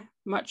 Yeah,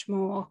 much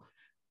more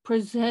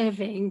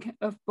preserving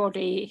of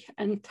body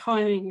and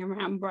timing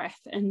around breath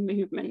and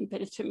movement.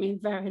 But it took me a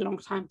very long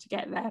time to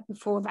get there.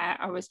 Before that,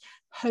 I was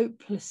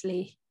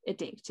hopelessly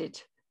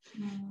addicted.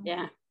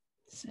 Yeah.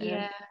 So.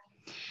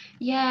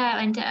 Yeah,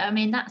 and I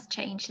mean that's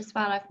changed as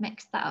well. I've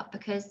mixed that up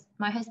because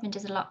my husband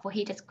does a lot. Well,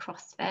 he does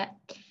CrossFit,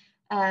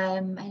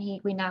 and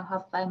we now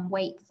have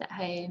weights at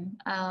home.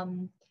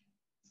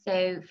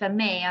 So for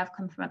me, I've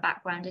come from a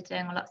background of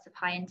doing lots of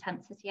high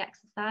intensity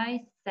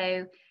exercise.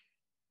 So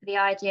the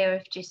idea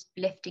of just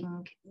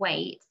lifting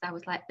weights, I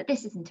was like, but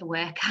this isn't a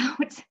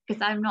workout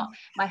because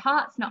my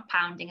heart's not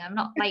pounding, I'm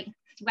not like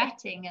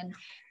sweating. And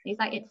he's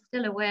like, it's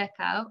still a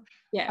workout.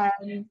 Yeah.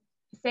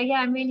 So yeah,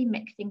 I'm really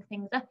mixing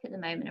things up at the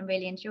moment. I'm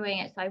really enjoying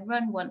it. So I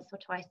run once or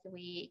twice a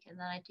week, and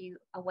then I do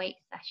a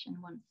weight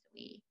session once a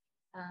week,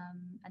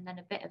 and then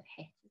a bit of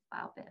HIIT as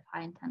well, a bit of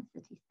high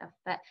intensity stuff.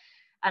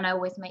 And I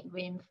always make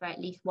room for at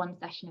least one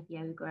session of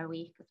yoga a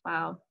week as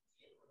well.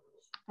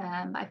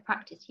 I've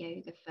practiced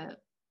yoga for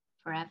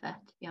forever,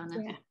 to be honest.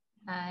 Yeah.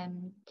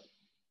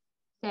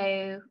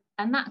 And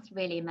that's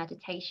really a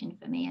meditation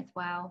for me as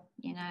well.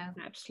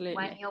 Absolutely.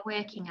 When you're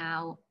working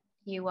out,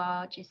 you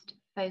are just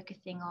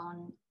focusing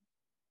on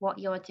what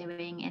you're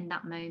doing in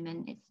that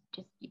moment. It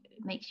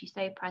makes you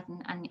so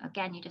present, and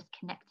again, you're just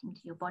connecting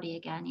to your body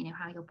again,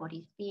 how your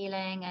body's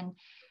feeling. And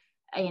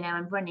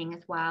and running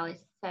as well is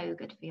so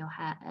good for your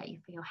head,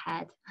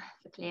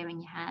 for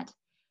clearing your head.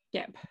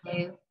 Yep.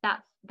 So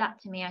that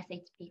to me, I say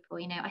to people,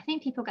 I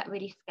think people get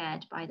really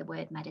scared by the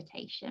word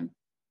meditation,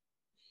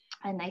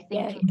 and they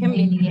think it can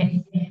really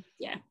is.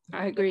 Yeah,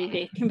 I agree.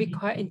 It can be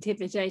quite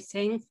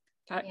intimidating.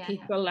 Like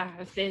people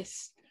have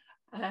this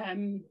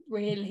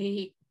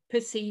really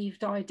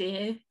perceived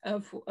idea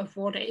of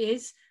what it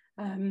is,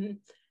 and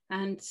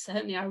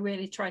certainly I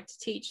really try to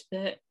teach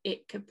that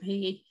it could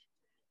be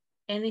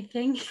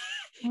anything.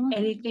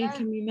 Anything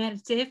can be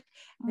meditative.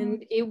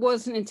 And it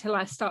wasn't until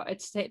I started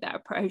to take that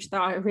approach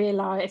that I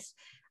realized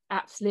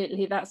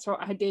absolutely that's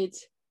what I did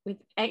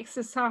with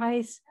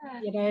exercise.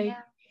 I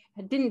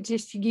didn't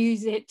just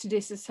use it to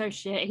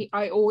disassociate,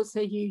 I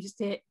also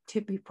used it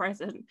to be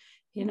present,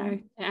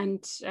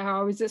 and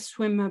I was a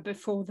swimmer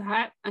before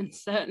that, and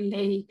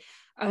certainly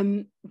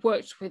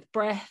worked with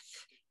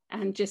breath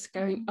and just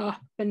going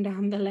up and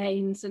down the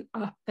lanes and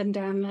up and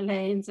down the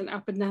lanes and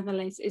up and down the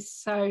lanes is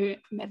so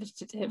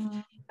meditative,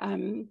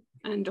 and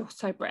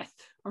also breath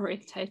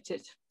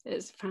orientated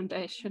as a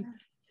foundation.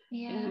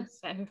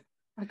 So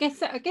I guess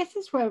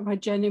that's where my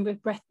journey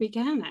with breath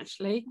began,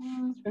 actually.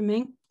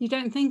 Swimming. You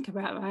don't think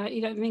about that.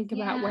 You don't think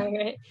about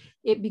where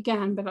it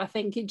began, but I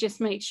think it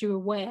just makes you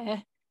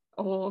aware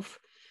of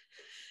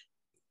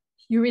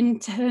your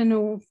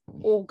internal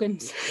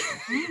organs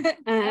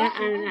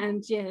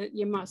and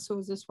your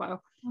muscles as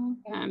well.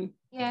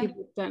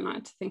 People don't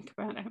like to think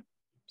about it.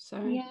 So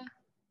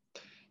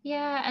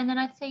and then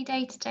I'd say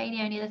day to day,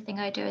 the only other thing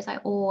I do is I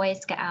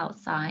always get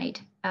outside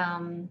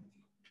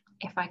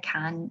if I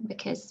can,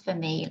 because for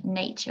me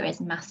nature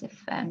is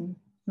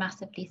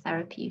massively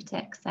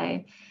therapeutic.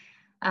 So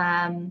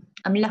I'm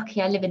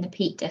lucky I live in the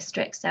Peak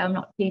District, so I'm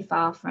not too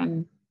far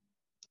from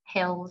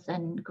hills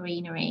and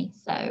greenery.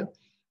 So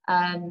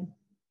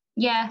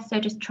so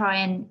just try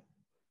and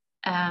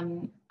I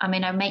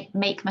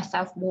make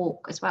myself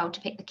walk as well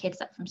to pick the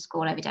kids up from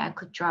school every day. I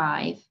could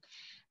drive,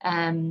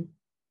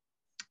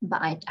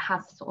 but I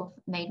have sort of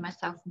made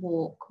myself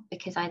walk,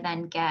 because I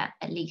then get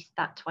at least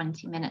that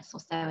 20 minutes or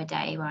so a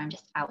day where I'm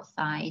just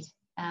outside.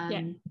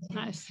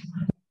 Nice.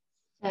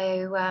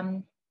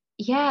 So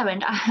yeah,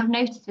 and I have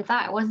noticed with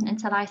that, it wasn't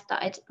until I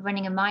started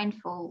running a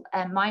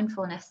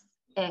mindfulness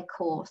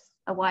course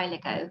a while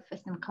ago for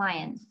some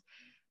clients.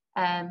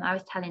 I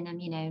was telling them,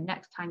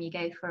 next time you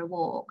go for a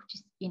walk,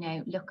 just,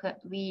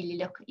 really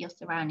look at your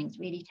surroundings,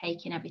 really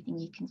take in everything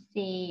you can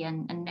see,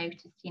 and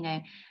notice,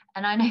 and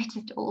I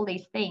noticed all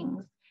these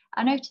things.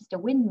 I noticed a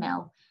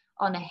windmill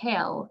on a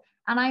hill,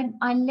 and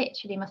I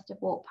literally must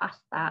have walked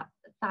past that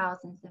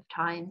thousands of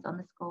times on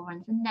the school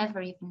runs and never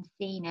even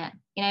seen it,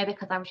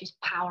 because I was just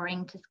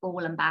powering to school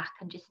and back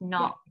and just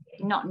not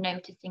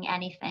noticing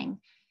anything.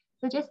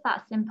 So just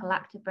that simple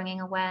act of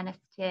bringing awareness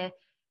to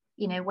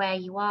where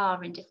you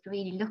are, and just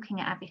really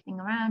looking at everything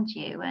around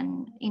you,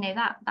 and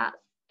that's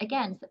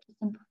again such a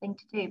simple thing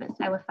to do, but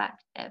so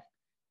effective.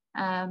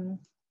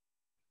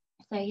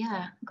 So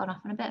yeah, gone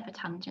off on a bit of a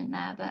tangent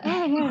there, but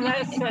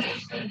that's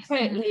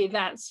totally,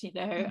 that's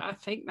I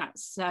think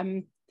that's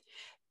the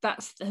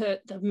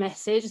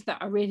message that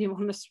I really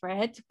want to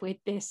spread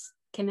with this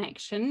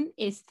connection,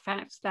 is the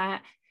fact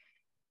that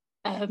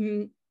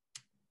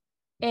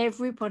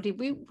everybody,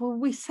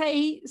 we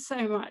say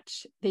so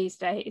much these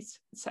days,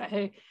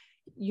 so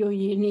you're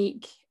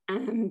unique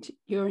and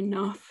you're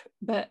enough,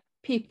 but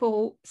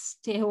people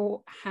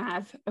still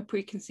have a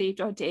preconceived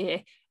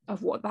idea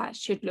of what that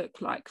should look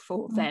like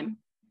for them.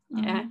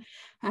 And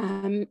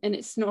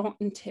it's not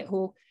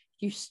until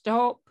you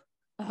stop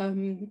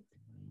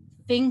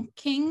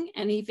thinking,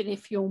 and even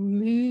if you're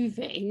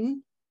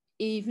moving,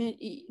 even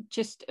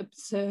just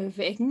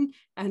observing,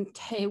 and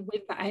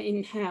with that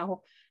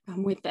inhale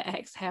and with the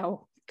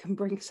exhale, can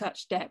bring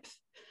such depth.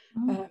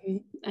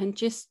 And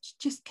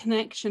just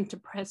connection to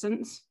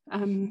presence.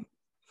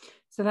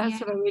 So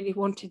that's what I really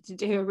wanted to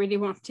do. I really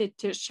wanted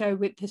to show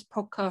with this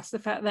podcast the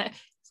fact that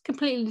it's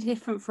completely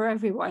different for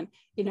everyone.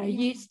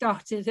 You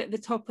started at the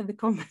top of the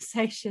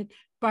conversation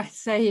by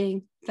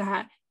saying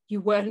that you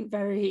weren't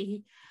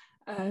very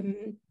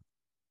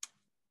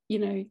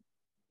you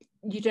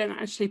don't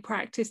actually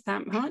practice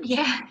that much.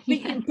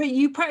 But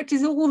you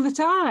practice all the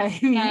time.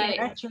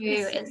 It's true.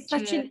 It's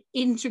such an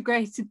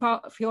integrated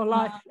part of your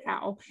life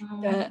now,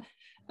 that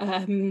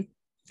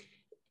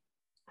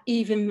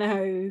even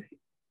though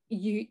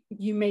you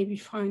maybe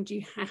find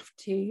you have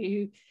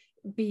to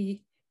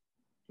be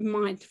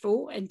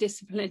mindful and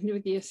disciplined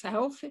with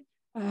yourself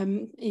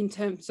in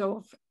terms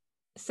of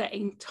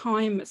setting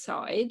time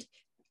aside,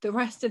 the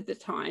rest of the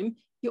time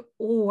you're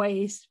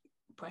always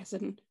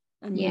present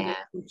and moving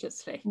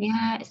consciously.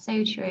 It's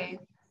so true.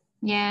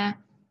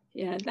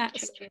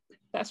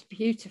 That's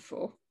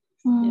beautiful.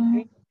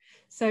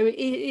 So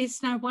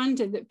it's no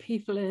wonder that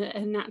people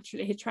are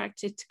naturally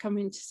attracted to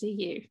coming to see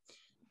you,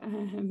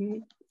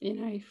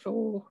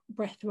 for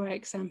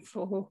breathworks and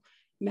for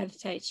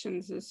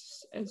meditations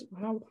as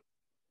well.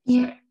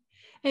 So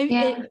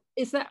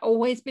is that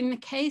always been the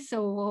case,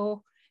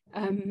 or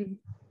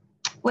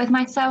with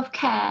my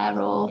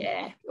self-care, or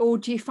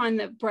do you find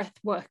that breath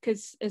work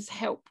has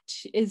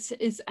helped,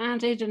 is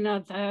added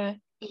another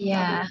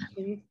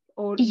dimension,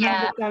 or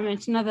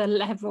another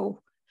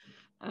level?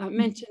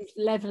 Mentioned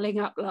leveling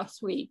up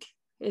last week.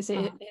 Has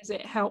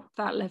it helped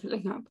that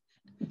leveling up?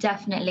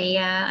 Definitely,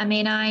 I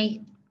mean, I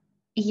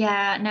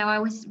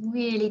was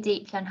really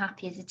deeply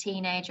unhappy as a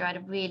teenager. I had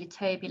a really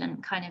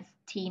turbulent kind of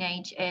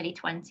teenage, early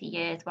 20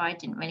 years where I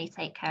didn't really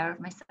take care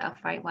of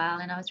myself very well,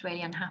 and I was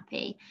really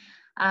unhappy.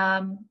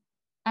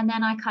 And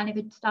then I kind of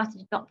had started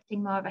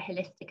adopting more of a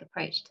holistic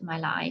approach to my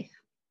life,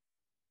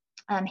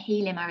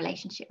 healing my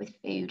relationship with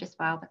food as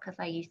well, because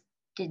I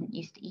didn't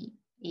used to eat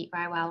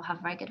very well, have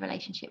a very good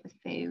relationship with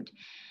food.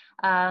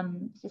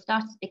 So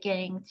started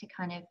beginning to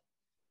kind of,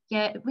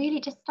 really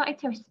just started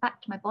to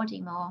respect my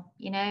body more,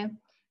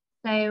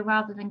 So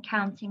rather than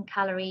counting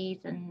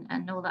calories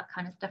and all that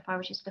kind of stuff, I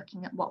was just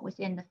looking at what was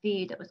in the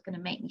food that was going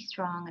to make me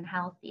strong and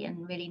healthy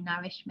and really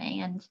nourish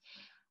me. And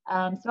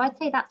so I'd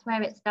say that's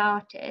where it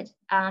started.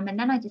 And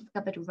then I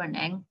discovered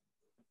running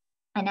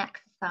and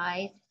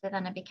exercise. So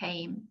then I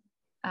became,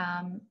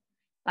 like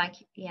I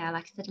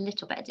said, a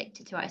little bit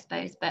addicted to it, I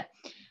suppose. But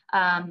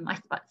I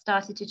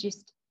started to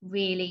just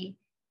really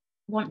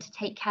want to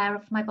take care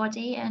of my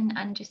body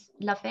and just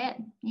love it,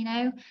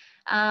 and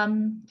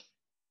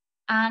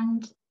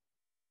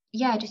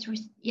I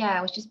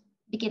was just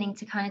beginning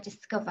to kind of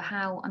discover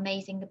how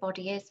amazing the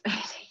body is,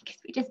 really,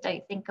 because we just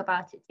don't think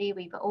about it, do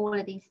we? But all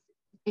of these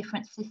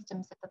different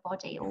systems of the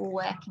body all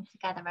working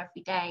together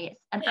every day,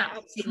 it's an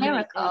absolute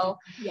miracle.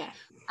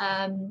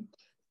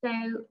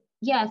 So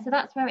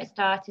that's where it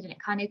started, and it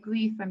kind of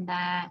grew from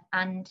there.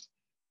 And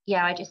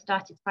I just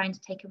started trying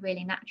to take a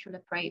really natural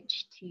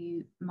approach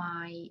to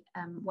my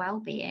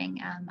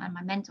well-being and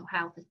my mental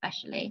health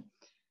especially,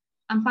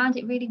 and found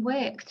it really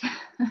worked.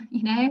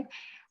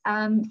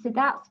 So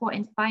that's what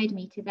inspired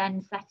me to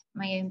then set up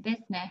my own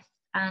business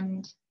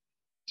and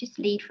just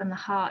lead from the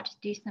heart,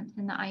 just do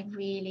something that I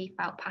really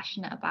felt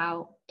passionate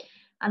about.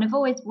 And I've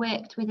always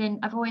worked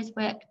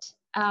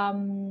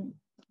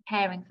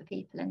caring for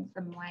people in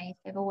some ways.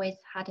 They've always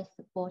had a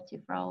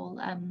supportive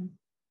role,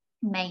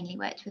 mainly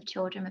worked with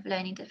children with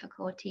learning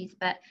difficulties,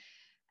 but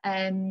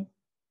I've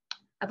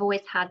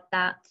always had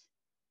that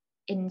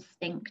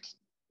instinct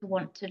to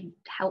want to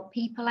help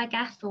people, I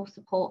guess, or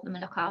support them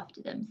and look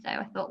after them. So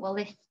I thought, well,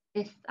 this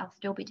I'll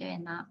still be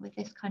doing that with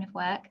this kind of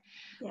work.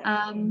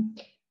 And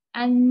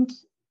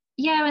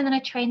then I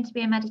trained to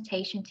be a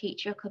meditation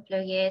teacher a couple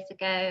of years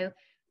ago.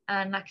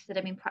 And like I said,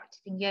 I've been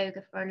practicing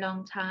yoga for a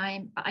long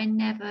time, but I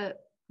never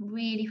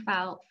really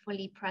felt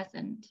fully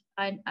present.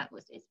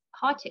 It's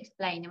hard to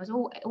explain. It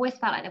always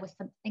felt like there was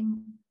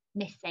something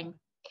missing.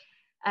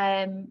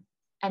 And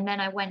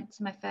then I went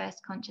to my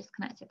first conscious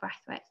connected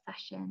breathwork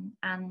session,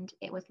 and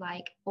it was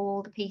like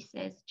all the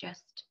pieces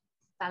just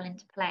fell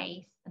into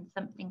place and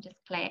something just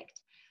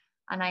clicked.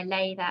 And I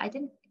lay there. I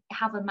didn't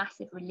have a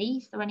massive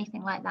release or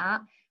anything like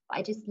that, but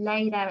I just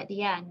lay there at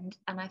the end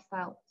and I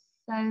felt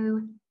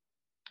so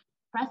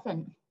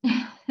present.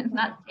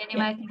 That's the only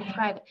way I can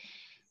describe it.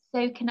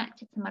 So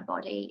connected to my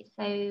body,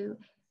 so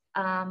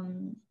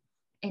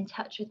in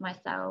touch with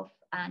myself,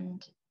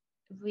 and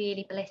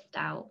really blissed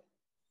out.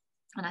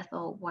 And I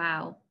thought,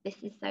 wow, this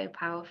is so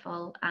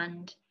powerful,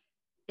 and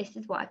this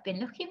is what I've been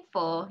looking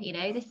for.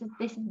 This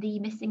is the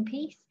missing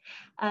piece.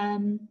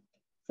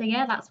 So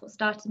yeah, that's what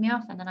started me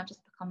off, and then I've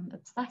just become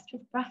obsessed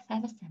with breath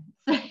ever since.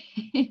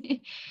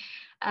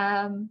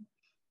 And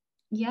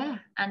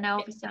now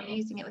obviously I'm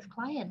using it with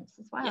clients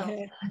as well.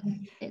 So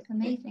it's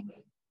amazing.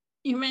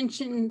 You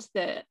mentioned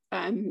that,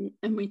 and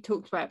we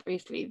talked about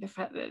briefly the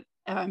fact that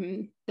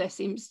there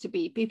seems to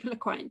be people are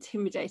quite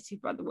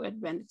intimidated by the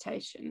word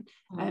meditation.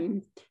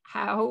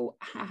 How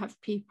have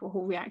people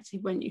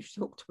reacted when you've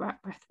talked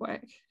about breath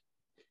work?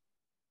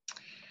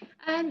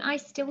 I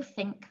still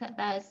think that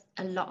there's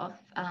a lot of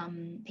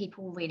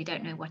people who really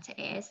don't know what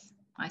it is.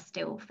 I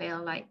still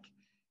feel like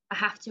I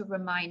have to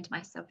remind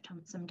myself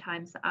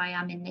sometimes that I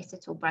am in this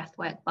little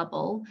breathwork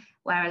bubble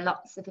where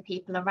lots of the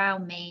people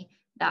around me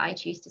that I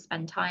choose to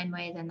spend time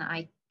with and that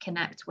I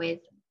connect with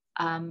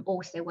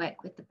also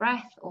work with the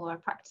breath or are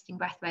practicing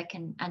breathwork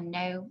and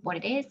know what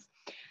it is.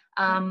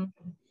 And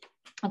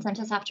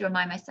sometimes I have to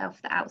remind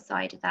myself that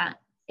outside of that,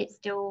 it's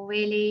still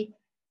really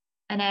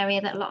an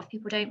area that a lot of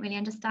people don't really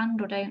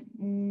understand or don't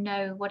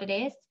know what it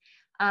is.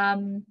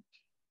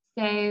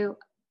 So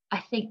I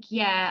think,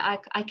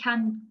 I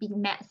can be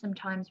met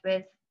sometimes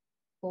with,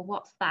 well,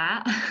 what's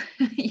that?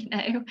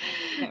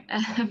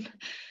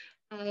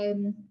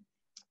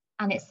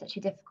 And it's such a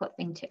difficult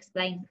thing to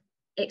explain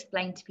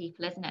to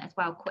people, isn't it, as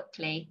well,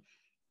 quickly,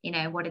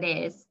 what it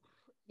is.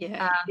 It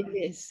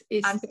is.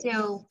 It's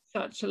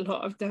such a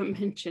lot of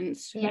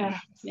dimensions. So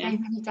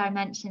many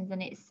dimensions,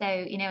 and it's so,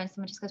 and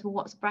someone just goes, well,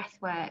 what's breath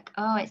work?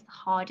 Oh, it's the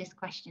hardest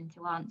question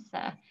to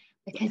answer,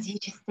 because you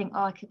just think,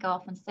 oh, I could go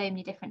off on so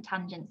many different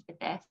tangents with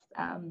this,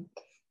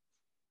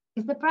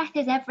 because the breath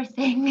is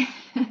everything.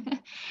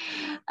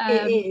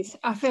 It is.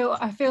 I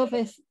feel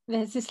there's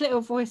this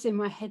little voice in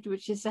my head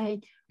which is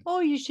saying, oh,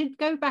 you should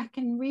go back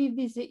and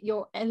revisit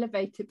your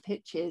elevator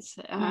pitches.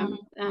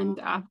 And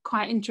I'm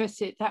quite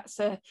interested. That's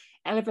a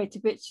elevator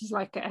pitch is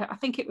like I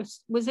think it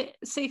was it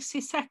 60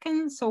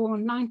 seconds or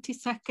 90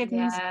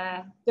 seconds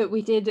that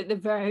we did at the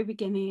very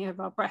beginning of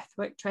our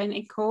breathwork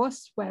training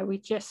course, where we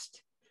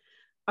just,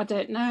 I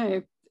don't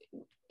know,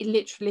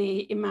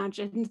 literally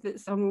imagined that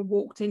someone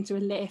walked into a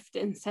lift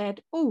and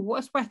said, oh,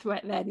 what's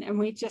breathwork then? And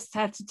we just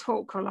had to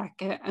talk for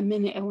like a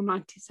minute or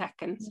 90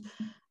 seconds.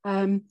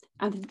 And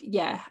I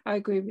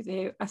agree with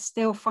you. I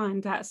still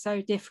find that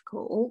so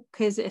difficult,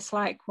 because it's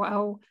like,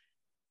 well,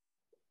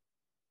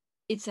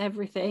 it's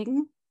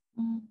everything,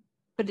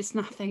 but it's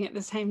nothing at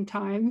the same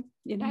time.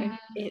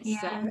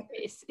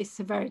 It's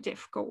a very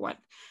difficult one.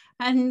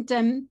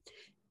 And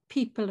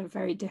people are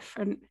very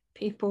different.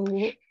 People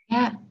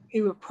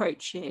who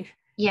approach you.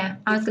 Yeah,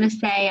 I was going to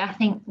say, I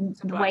think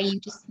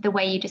the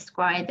way you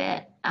describe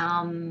it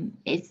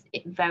is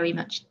very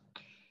much,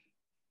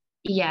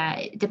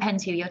 it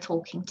depends who you're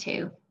talking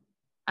to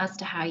as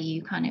to how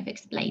you kind of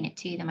explain it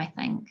to them, I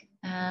think,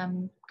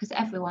 because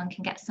everyone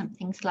can get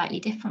something slightly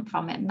different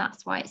from it, and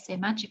that's why it's so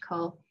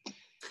magical,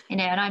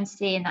 and I'm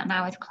seeing that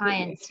now with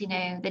clients,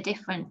 the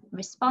different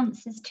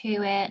responses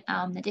to it,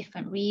 the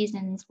different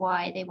reasons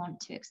why they want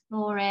to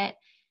explore it.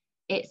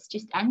 It's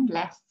just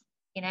endless,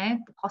 the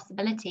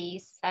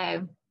possibilities.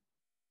 So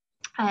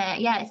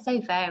it's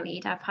so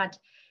varied. I've had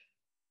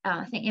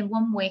I think in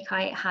one week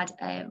I had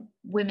a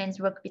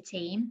women's rugby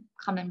team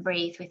come and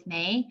breathe with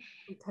me.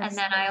 And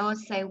then I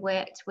also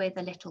worked with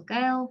a little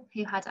girl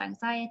who had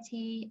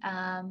anxiety.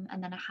 And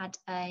then I had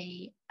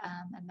a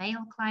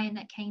male client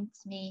that came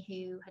to me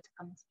who had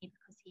come to me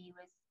because he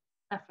was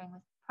suffering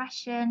with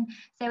depression.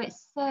 So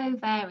it's so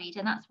varied,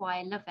 and that's why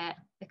I love it,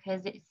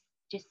 because it's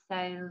just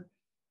so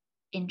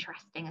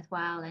interesting as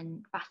well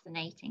and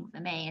fascinating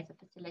for me as a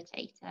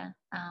facilitator.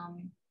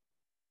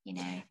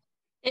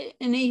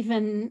 And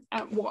even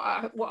what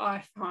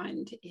I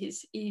find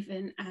is,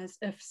 even as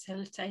a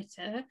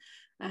facilitator,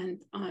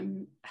 and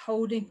I'm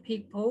holding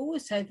people,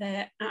 so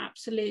they're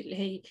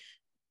absolutely,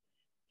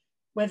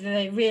 whether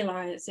they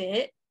realize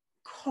it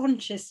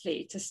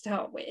consciously, to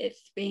start with,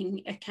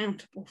 being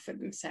accountable for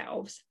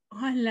themselves,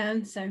 I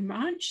learned so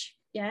much.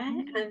 Yeah.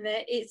 And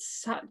that it's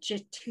such a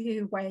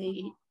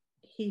two-way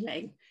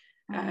healing.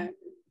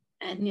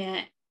 And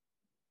yet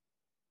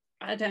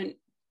I don't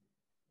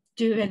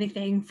do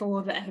anything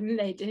for them.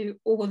 They do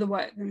all the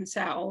work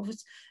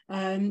themselves.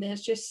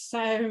 There's just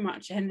so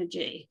much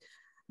energy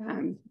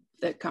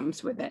that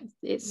comes with it.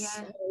 It's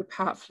so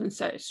powerful and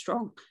so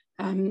strong,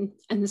 and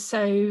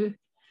so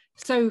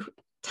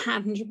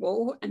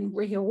tangible and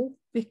real,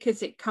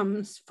 because it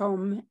comes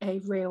from a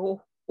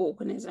real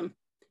organism,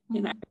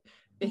 you know,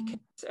 because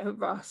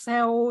of our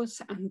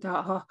cells and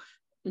our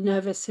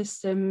nervous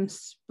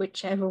systems,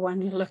 whichever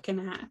one you're looking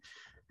at.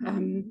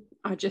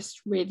 I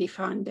just really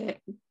find it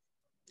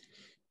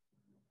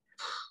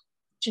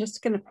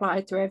just can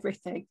apply to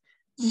everything.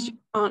 Does your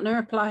partner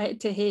apply it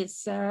to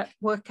his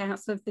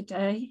workouts of the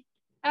day?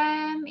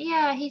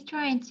 Yeah, he's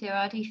trying to.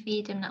 I do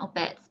feed him little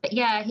bits, but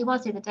yeah, he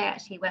was the other day,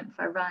 actually went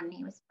for a run.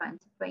 He was trying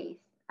to breathe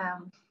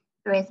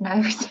through his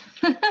nose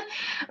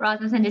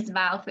rather than his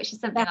mouth, which is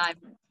something I'm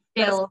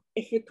still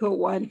a difficult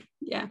one.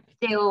 Yeah,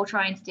 still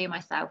trying to do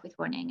myself with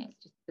running. It's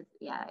just,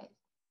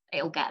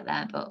 it'll get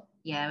there, but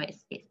yeah,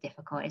 it's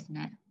difficult, isn't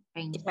it?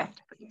 Training yourself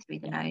to breathe through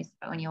the nose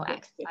when you're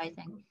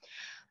exercising.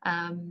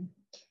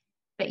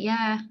 But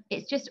yeah,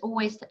 it's just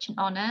always such an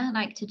honor,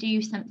 like, to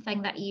do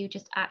something that you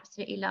just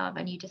absolutely love,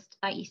 and you just,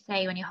 like you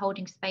say, when you're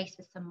holding space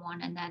for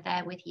someone and they're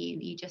there with you,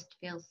 you just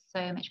feel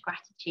so much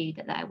gratitude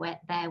that they're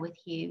there with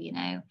you, you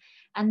know,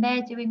 and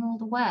they're doing all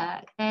the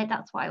work.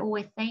 That's what I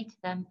always say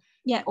to them.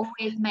 Yeah,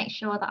 always make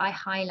sure that I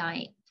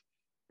highlight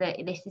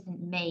that this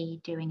isn't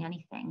me doing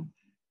anything.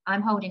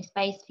 I'm holding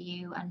space for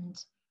you, and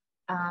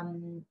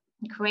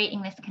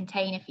creating this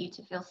container for you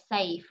to feel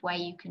safe, where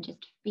you can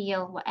just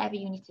feel whatever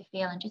you need to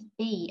feel and just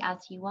be as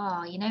you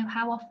are. You know,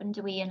 how often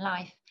do we in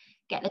life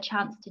get the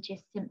chance to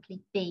just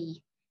simply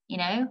be, you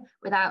know,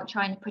 without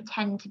trying to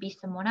pretend to be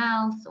someone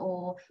else,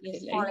 or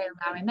swallowing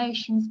our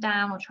emotions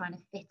down, or trying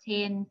to fit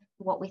in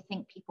what we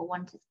think people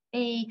want us to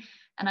be.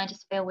 And I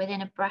just feel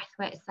within a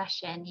breathwork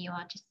session, you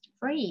are just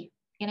free.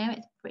 You know,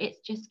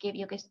 it's just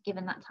you're just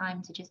given that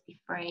time to just be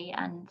free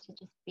and to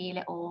just feel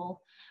it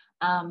all.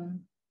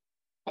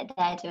 That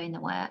they're doing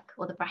the work,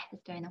 or the breath is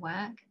doing the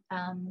work,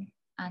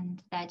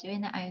 and they're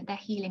doing their own, they're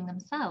healing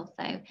themselves.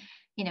 So,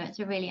 you know, it's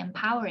a really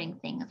empowering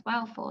thing as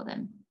well for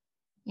them,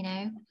 you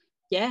know.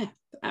 Yeah,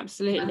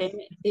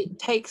 absolutely. It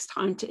takes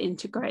time to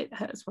integrate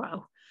that as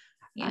well.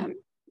 And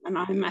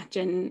I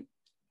imagine,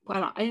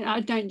 well,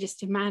 I don't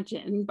just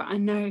imagine, but I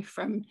know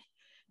from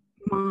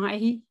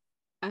my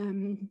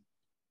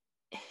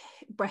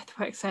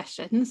breathwork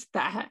sessions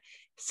that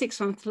 6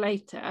 months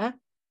later,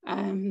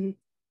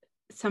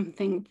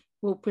 something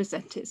will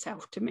present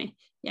itself to me.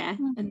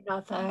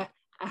 Another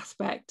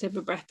aspect of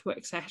a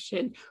breathwork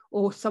session,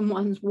 or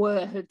someone's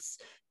words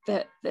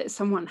that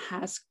someone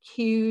has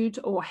cued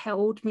or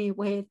held me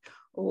with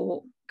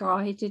or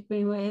guided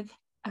me with,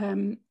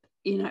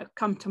 you know,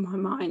 come to my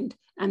mind,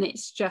 and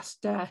it's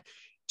just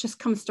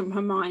comes to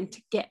my mind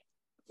to get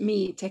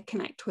me to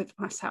connect with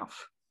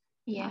myself.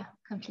 Yeah,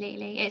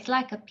 completely. It's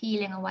like a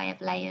peeling away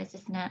of layers,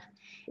 isn't it?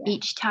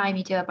 Each time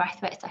you do a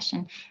breathwork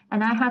session.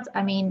 And I had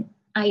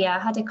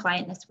a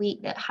client this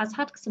week that has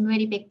had some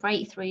really big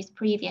breakthroughs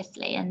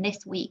previously, and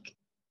this week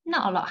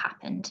not a lot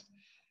happened.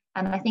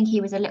 And I think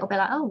he was a little bit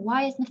like, oh,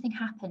 why has nothing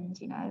happened,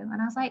 you know?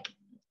 And I was like,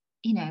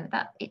 you know,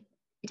 that it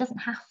doesn't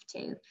have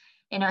to.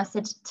 You know, I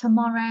said,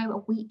 tomorrow,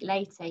 a week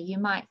later, you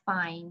might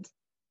find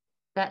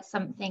that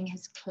something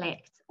has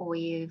clicked, or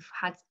you've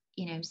had,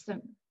 you know,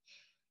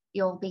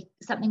 you'll be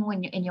something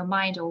when in your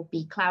mind will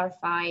be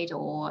clarified,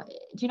 or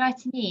do you know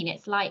what I mean?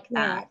 It's like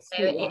that.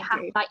 So it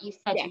has, like you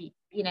said,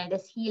 you know,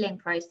 this healing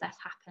process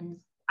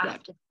happens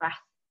after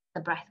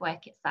the breath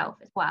work itself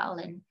as well.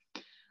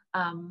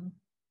 And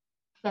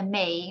for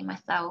me,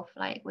 myself,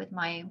 like with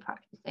my own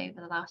practice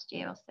over the last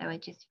year or so, I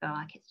just feel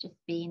like it's just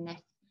been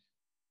this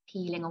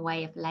peeling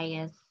away of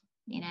layers,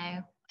 you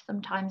know.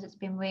 Sometimes it's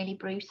been really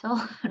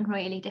brutal and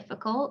really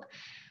difficult,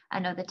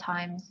 and other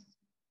times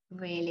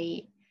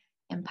really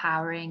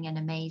empowering and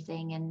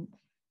amazing and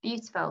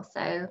beautiful.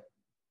 So,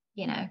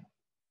 you know,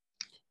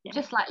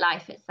 just like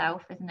life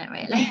itself, isn't it,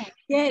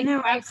 really?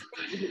 No,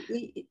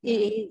 absolutely, it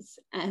is.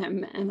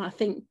 And I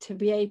think to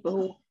be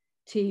able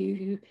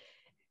to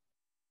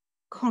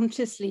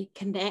consciously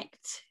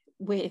connect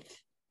with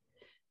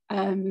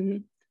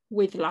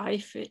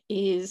life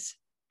is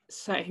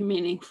so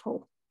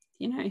meaningful,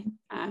 you know.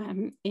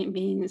 It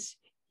means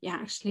you're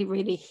actually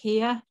really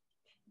here,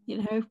 you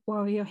know,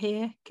 while you're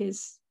here,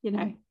 because, you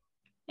know,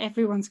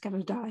 everyone's going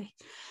to die.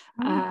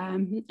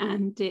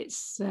 And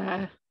it's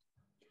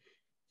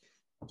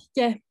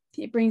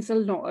it brings a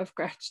lot of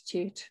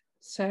gratitude.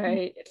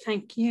 So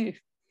thank you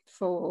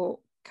for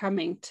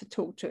coming to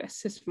talk to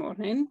us this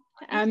morning.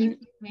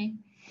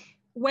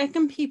 Where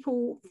can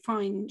people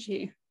find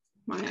you,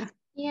 Maya?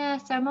 Yeah,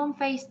 so I'm on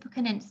Facebook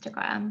and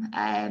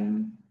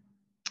Instagram.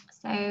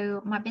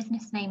 So my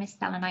business name is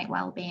Selenite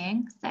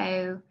Wellbeing.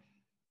 So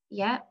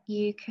Yeah,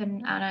 you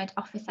can, and I'd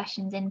offer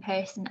sessions in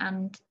person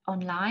and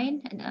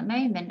online. And at the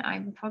moment,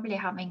 I'm probably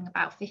having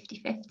about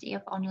 50-50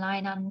 of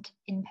online and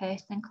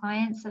in-person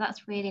clients. So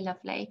that's really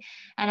lovely.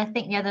 And I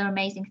think the other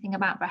amazing thing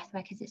about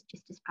breathwork is it's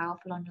just as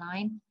powerful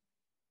online.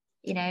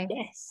 You know,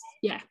 Yes.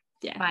 Yeah.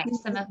 Yeah. like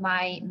some of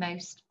my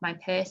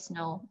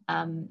personal,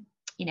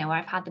 you know, where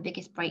I've had the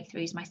biggest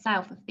breakthroughs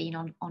myself have been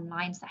on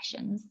online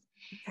sessions.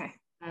 Okay.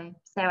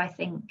 So I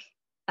think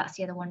that's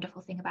the other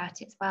wonderful thing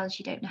about it as well, is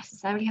you don't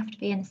necessarily have to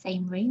be in the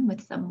same room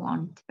with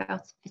someone to be able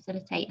to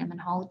facilitate them and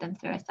hold them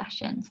through a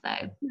session.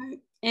 So no,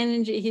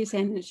 energy is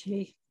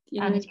energy, you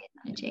know.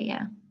 energy,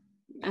 yeah.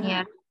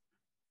 Yeah.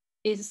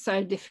 It's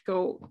so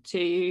difficult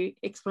to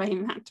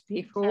explain that to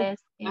people. It is,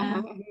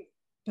 yeah.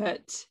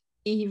 But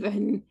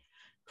even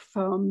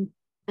from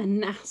a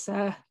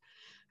NASA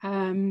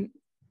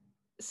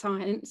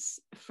science,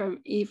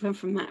 even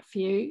from that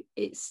view,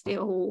 it's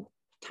still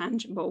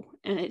tangible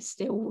and it's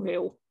still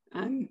real,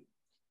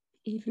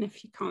 even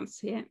if you can't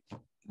see it.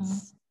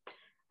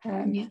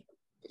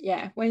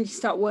 Yeah, when you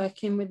start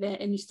working with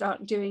it and you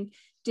start doing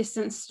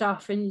distance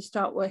stuff and you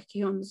start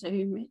working on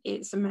Zoom,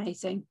 it's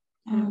amazing.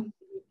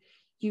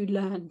 You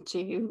learn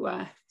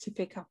to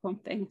pick up on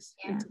things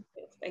and to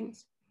feel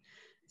things.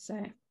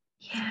 So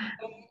yeah.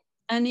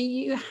 And are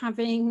you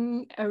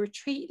having a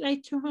retreat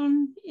later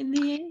on in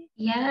the year?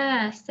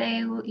 Yeah,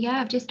 so yeah,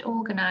 I've just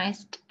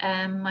organised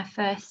my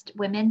first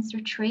women's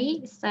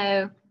retreat.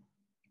 So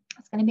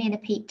it's going to be in the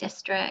Peak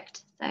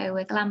District. So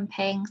we're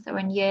glamping, so we're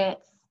in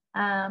yurts,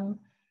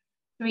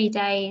 3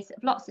 days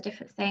of lots of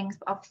different things,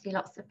 but obviously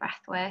lots of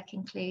breath work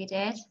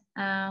included.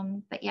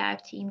 But yeah,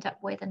 I've teamed up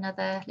with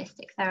another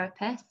holistic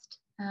therapist,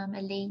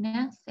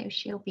 Alina, so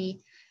she'll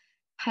be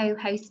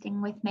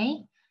co-hosting with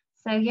me.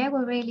 So yeah,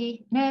 we're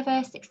really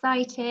nervous,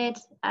 excited.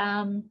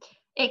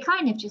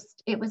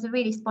 It was a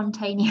really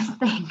spontaneous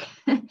thing.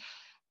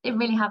 Didn't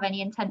really have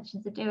any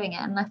intentions of doing it,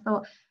 and I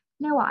thought,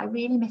 you know what, I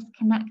really miss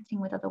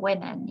connecting with other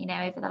women, you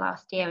know, over the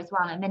last year as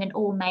well. I'm in an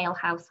all male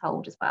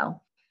household as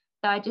well,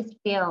 so I just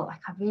feel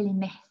like I really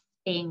miss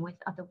being with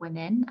other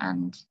women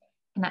and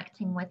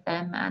connecting with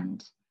them,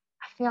 and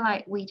I feel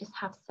like we just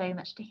have so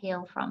much to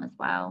heal from as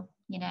well,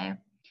 you know.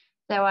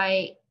 So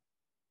I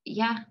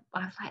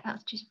was like,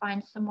 let's just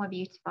find somewhere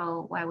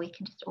beautiful where we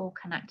can just all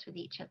connect with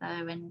each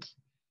other and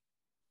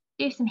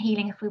do some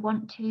healing if we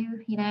want to.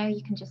 You know,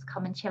 you can just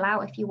come and chill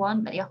out if you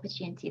want, but the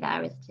opportunity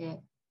there is to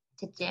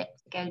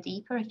go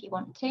deeper if you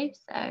want to.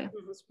 So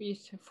it's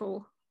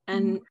beautiful.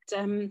 And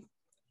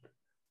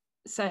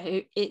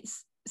so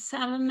it's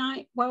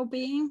selenite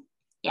well-being.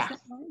 Yes.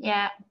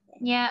 Yeah.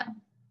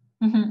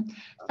 Mm-hmm.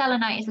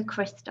 Selenite is a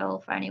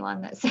crystal for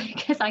anyone that's,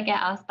 because I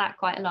get asked that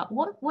quite a lot.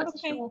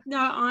 What's your? No,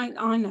 I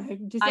know.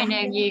 I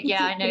know you.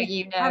 Yeah, I know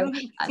you know. Have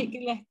any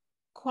particular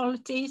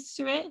qualities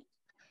to it?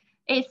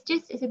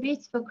 It's a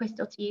beautiful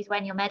crystal to use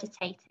when you're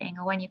meditating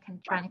or when you're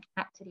trying to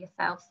connect with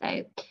yourself.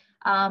 So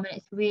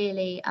it's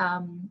really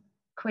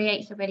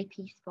creates a really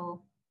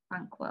peaceful,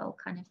 tranquil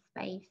kind of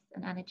space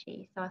and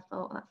energy. So I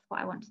thought that's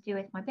what I want to do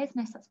with my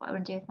business. That's what I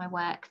want to do with my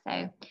work. So,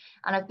 and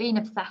I've been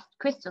obsessed.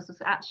 Crystals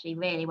was actually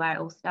really where it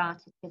all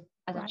started, because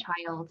as a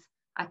child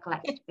I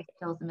collected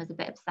crystals and was a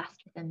bit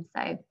obsessed with them.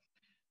 So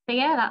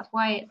yeah, that's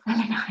why it's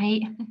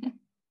selenite.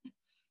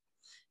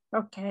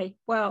 Okay,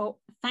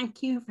 well,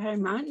 thank you very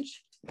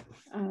much.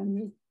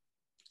 I'm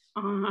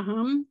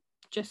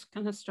just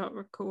going to start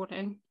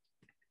recording.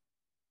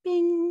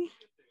 Bing.